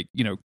had like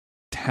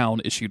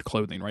town issued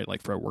clothing, right,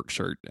 like for a work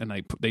shirt, and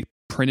they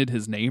printed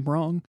his name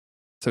wrong,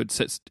 so it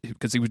says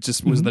because he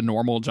was the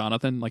normal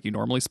Jonathan, like you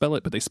normally spell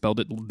it, but they spelled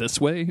it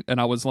this way,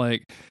 and I was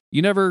like,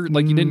 you never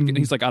like you didn't.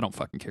 He's like, I don't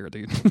fucking care,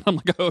 dude. I'm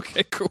like,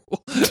 okay, cool.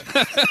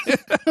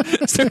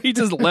 So he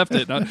just left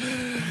it.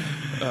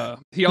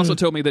 He also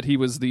told me that he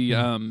was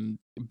the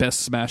best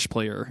Smash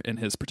player in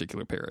his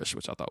particular parish,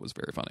 which I thought was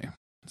very funny.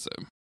 So,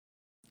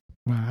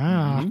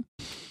 wow,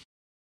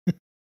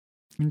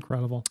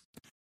 incredible.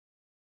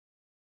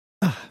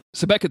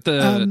 So back at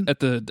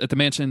the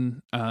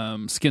mansion,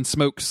 Skin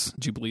smokes.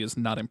 Jubilee is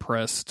not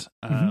impressed.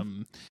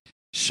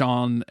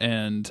 Sean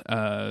and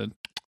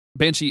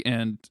Banshee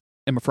and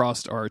Emma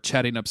Frost are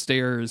chatting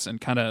upstairs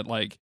and kind of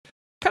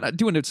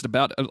doing it's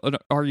about an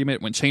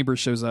argument when Chambers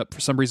shows up.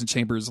 For some reason,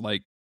 Chambers'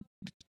 like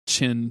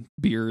chin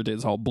beard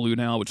is all blue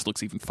now, which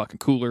looks even fucking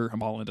cooler.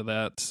 I'm all into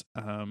that.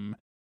 I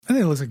think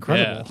it looks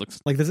incredible. Yeah, it looks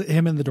like this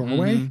him in the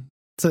doorway. Mm-hmm.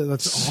 So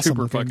that's awesome.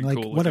 Super looking. fucking like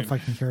cool what a looking.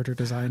 fucking character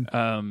design.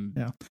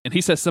 And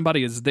he says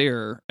somebody is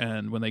there,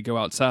 and when they go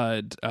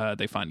outside,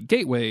 they find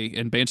Gateway,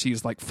 and Banshee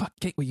is like, "Fuck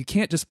Gateway, you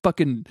can't just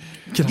fucking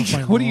get off my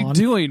what lawn. are you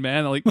doing,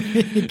 man? Like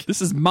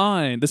this is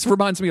mine." This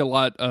reminds me a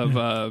lot of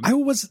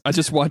I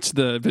just watched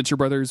the Venture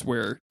Brothers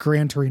where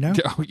Gran Torino.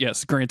 Oh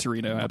yes, Gran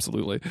Torino,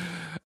 absolutely.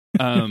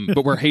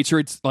 But where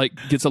Hatred like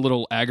gets a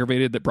little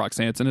aggravated that Brock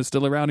Sanson is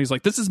still around. He's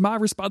like, "This is my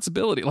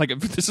responsibility." Like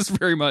this is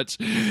very much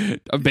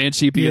a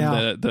Banshee being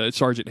the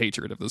Sergeant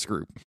Hatred of this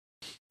group.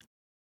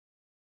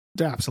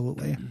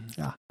 Absolutely,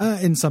 yeah.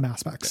 In some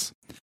aspects,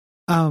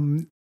 he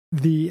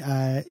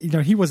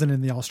wasn't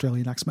in the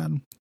Australian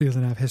X-Men. He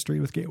doesn't have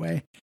history with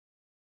Gateway.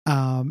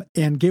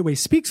 And Gateway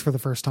speaks for the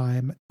first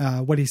time.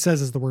 What he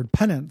says is the word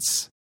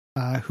penance.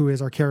 Who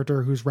is our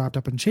character who's wrapped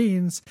up in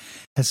chains,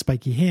 has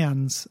spiky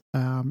hands.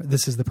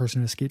 This is the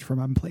person who escaped from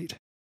Emplate.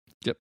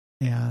 Yep.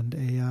 And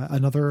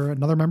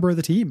another member of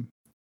the team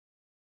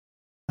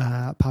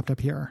popped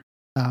up here.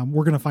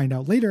 We're going to find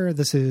out later.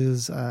 This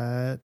is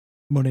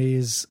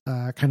Monet's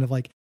kind of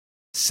like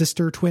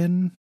sister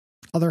twin,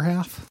 other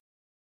half.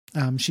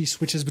 She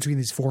switches between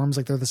these forms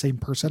like they're the same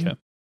person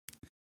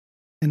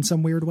in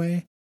some weird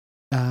way.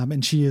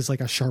 And she is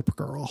like a sharp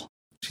girl.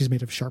 She's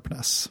made of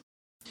sharpness.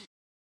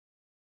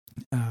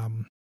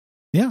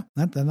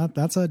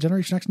 That's a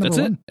Generation X number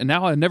one. And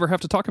now I never have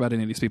to talk about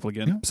any of these people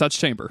again. Besides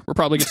Chamber, we'll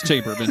probably get to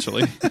Chamber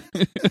eventually.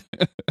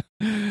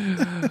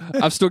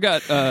 I've still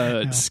got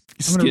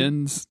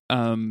Skins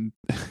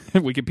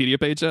Wikipedia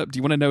page up. Do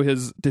you want to know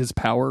his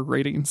power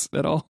ratings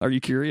at all? Are you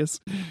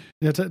curious?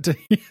 Yeah,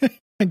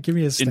 give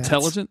me his stats.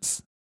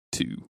 Intelligence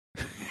 2,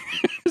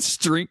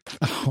 strength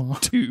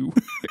 2,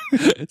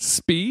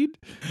 speed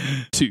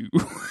 2,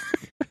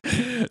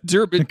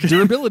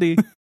 durability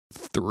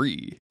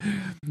 3,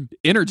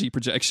 energy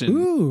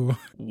projection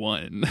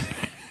 1,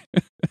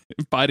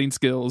 fighting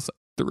skills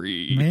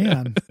 3.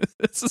 Man,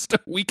 it's just a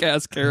weak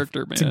ass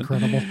character, man. It's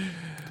incredible.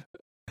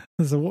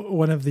 This is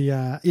one of the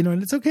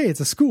and it's okay.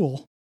 It's a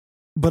school,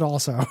 but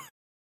also,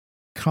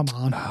 come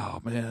on.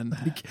 Oh man,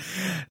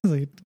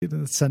 like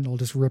the Sentinel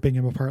just ripping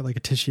him apart like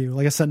a tissue,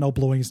 like a Sentinel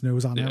blowing his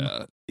nose on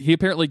him. He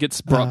apparently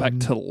gets brought back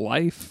to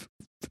life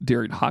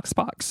during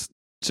Hoxpox.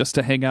 Just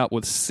to hang out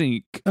with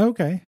Sync.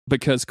 Okay.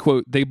 Because,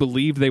 quote, they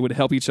believe they would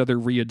help each other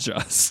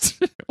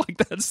readjust. Like,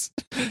 that's...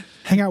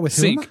 Hang out with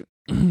Sync.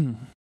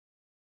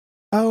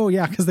 Oh,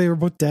 yeah, because they were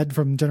both dead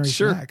from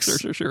Generation X.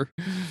 Sure.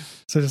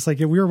 So just like,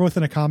 we were both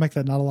in a comic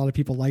that not a lot of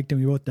people liked, and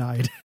we both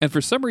died. And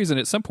for some reason,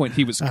 at some point,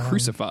 he was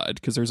crucified,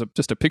 because there's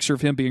just a picture of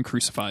him being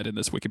crucified in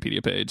this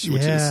Wikipedia page.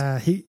 Which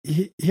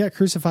he got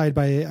crucified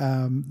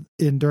by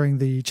during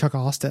the Chuck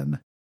Austin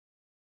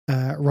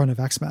run of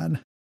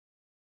X-Men.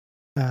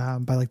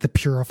 By like the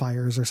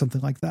Purifiers or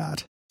something like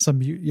that. Some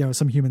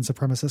human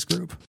supremacist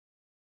group.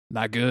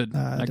 Not good.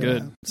 Not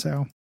good.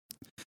 So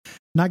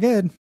not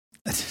good.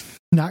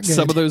 Not good.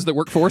 Some of those that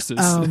work forces.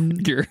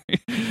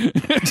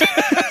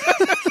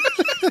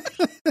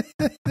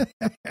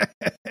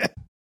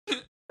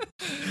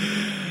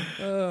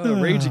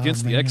 Rage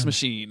Against the X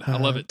Machine. I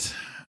love it.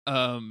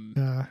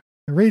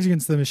 Rage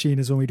Against the Machine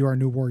is when we do our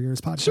New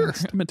Warriors podcast. Sure,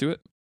 I'm into it.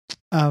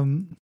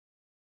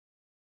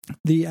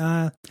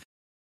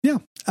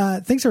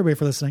 Thanks everybody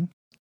for listening.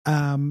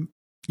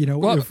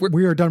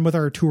 We are done with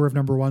our tour of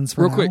number ones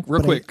for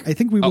real quick. I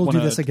think we will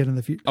do this again in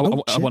the future. I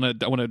want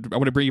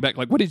to bring you back.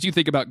 Like, what did you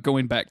think about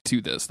going back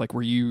to this? Like,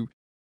 were you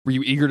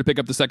eager to pick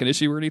up the second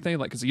issue or anything?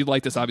 Like, because you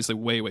like this obviously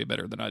way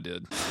better than I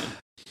did.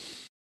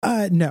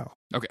 No.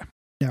 Okay.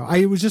 No,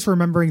 I was just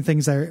remembering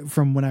things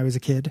from when I was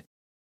a kid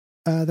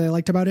that I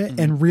liked about it,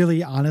 and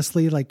really,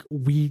 honestly, like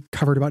we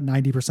covered about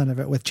 90% of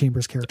it with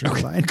Chambers' character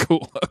design.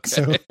 Cool. Okay.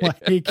 So,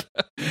 like,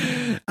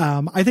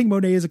 I think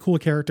Monet is a cool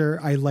character.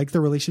 I like the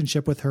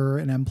relationship with her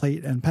and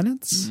Emplate and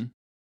Penance.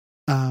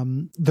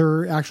 Mm-hmm.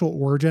 Their actual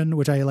origin,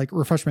 which I like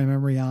refreshed my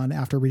memory on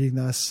after reading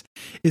this,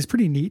 is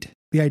pretty neat.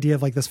 The idea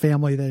of like this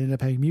family that ended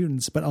up having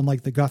mutants, but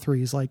unlike the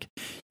Guthries, like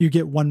you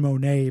get one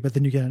Monet, but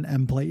then you get an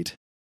Emplate,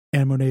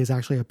 and Monet is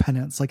actually a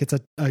Penance. Like it's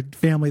a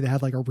family that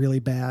had like a really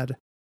bad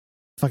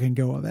fucking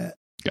go of it.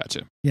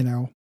 Gotcha.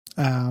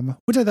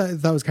 Which I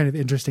thought was kind of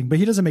interesting, but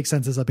he doesn't make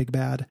sense as a big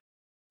bad.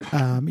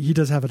 He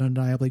does have an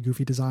undeniably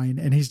goofy design,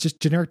 and he's just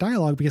generic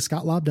dialogue because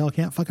Scott Lobdell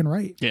can't fucking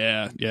write.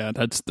 Yeah,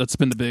 that's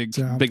been the big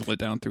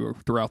letdown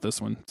throughout this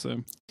one.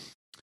 So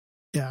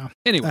yeah.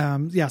 Anyway,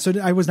 so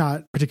I was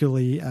not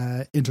particularly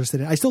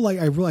interested in. I still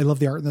I love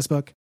the art in this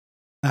book.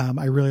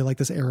 I really like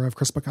this era of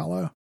Chris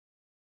Bacalo.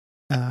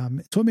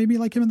 It's what made me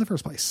like him in the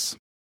first place.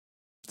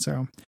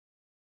 So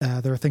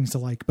there are things to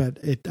like, but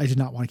I did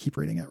not want to keep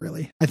reading it,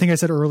 really. I think I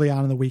said early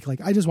on in the week, like,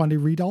 I just wanted to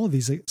read all of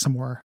these some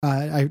more.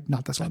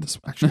 Not this one,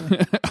 actually.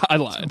 I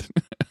lied.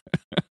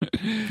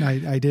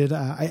 I did.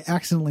 I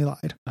accidentally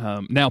lied.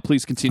 Now,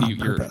 please continue On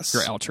your purpose.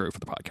 outro for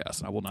the podcast,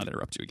 and I will not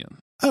interrupt you again.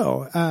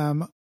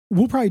 Oh,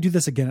 we'll probably do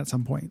this again at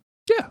some point.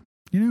 Yeah.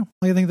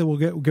 I think that we'll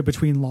get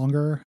between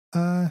longer,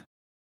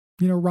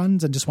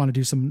 runs and just want to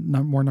do some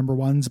more number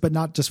ones, but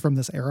not just from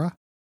this era.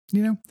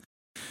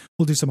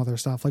 We'll do some other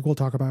stuff. Like we'll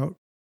talk about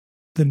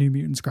the New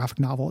Mutants graphic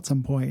novel at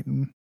some point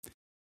and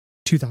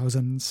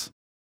 2000s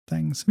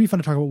things. It'd be fun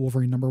to talk about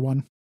Wolverine number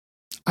 1.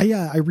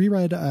 I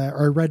reread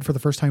or I read for the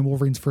first time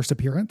Wolverine's first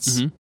appearance.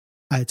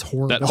 Mm-hmm. It's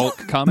horrible. That Hulk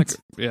comic,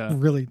 yeah,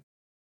 really,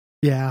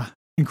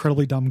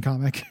 incredidly dumb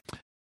comic.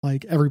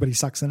 Like everybody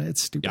sucks in it.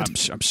 It's stupid.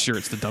 Yeah, I'm sure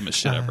it's the dumbest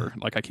shit ever.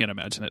 Like I can't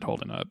imagine it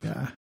holding up.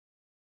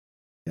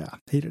 Yeah,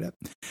 hated it.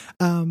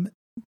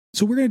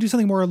 So we're going to do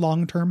something more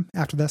long term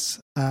after this,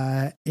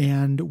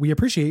 and we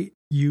appreciate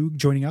you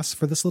joining us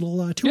for this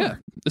little tour. Yeah,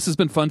 this has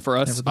been fun for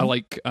us. Everything. I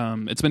like.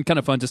 It's been kind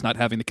of fun just not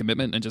having the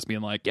commitment and just being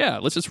like, yeah,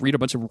 let's just read a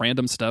bunch of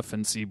random stuff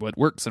and see what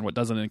works and what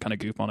doesn't, and kind of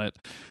goof on it.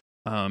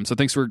 So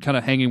thanks for kind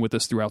of hanging with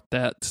us throughout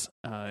that.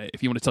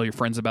 If you want to tell your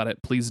friends about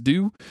it, please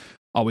do.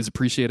 Always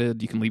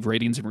appreciated. You can leave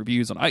ratings and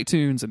reviews on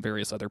iTunes and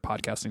various other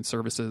podcasting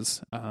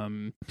services.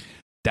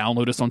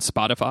 Download us on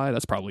Spotify.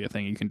 That's probably a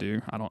thing you can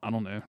do. I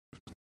don't know.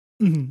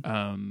 Mm-hmm.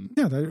 I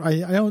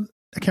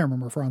can't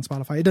remember if we're on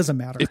Spotify. It doesn't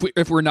matter.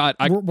 If we're not,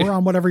 we're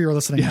on whatever you're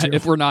listening to.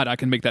 If we're not, I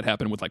can make that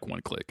happen with like one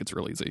click. It's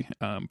real easy.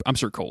 I'm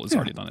sure Cole has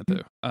already done it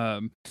though.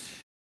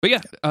 But yeah,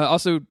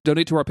 also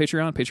donate to our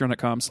Patreon,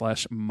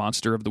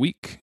 patreon.com/monster of the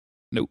week.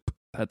 Nope.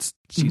 That's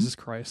Jesus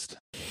Christ.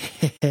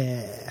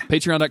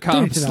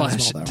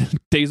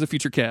 Patreon.com/Days of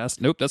Future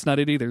Cast. Nope, that's not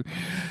it either.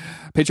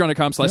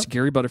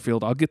 Patreon.com/Gary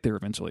Butterfield. I'll get there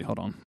eventually. Hold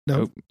on.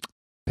 Nope.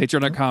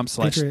 Patreon.com/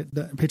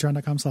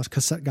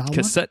 Patreon.com/Cassette Goblin.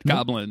 Cassette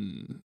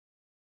Goblin.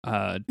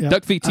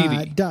 Duckfeed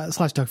TV.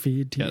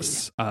 /Duckfeed TV.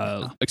 Yes.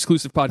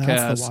 Exclusive podcast.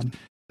 That's the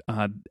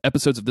one.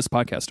 Episodes of this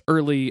podcast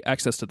early,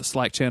 access to the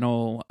Slack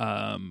channel,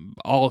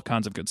 all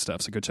kinds of good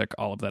stuff. So go check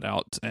all of that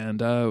out. And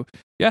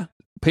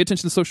pay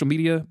attention to social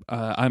media.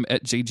 I'm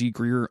at JG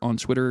Greer on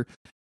Twitter.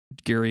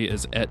 Gary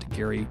is at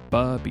Gary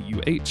Buh,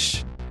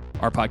 BUH.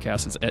 Our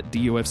podcast is at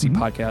DOFC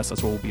Podcast.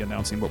 That's where we'll be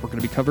announcing what we're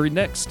going to be covering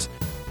next.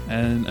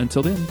 And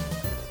until then,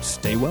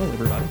 stay well,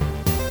 everybody.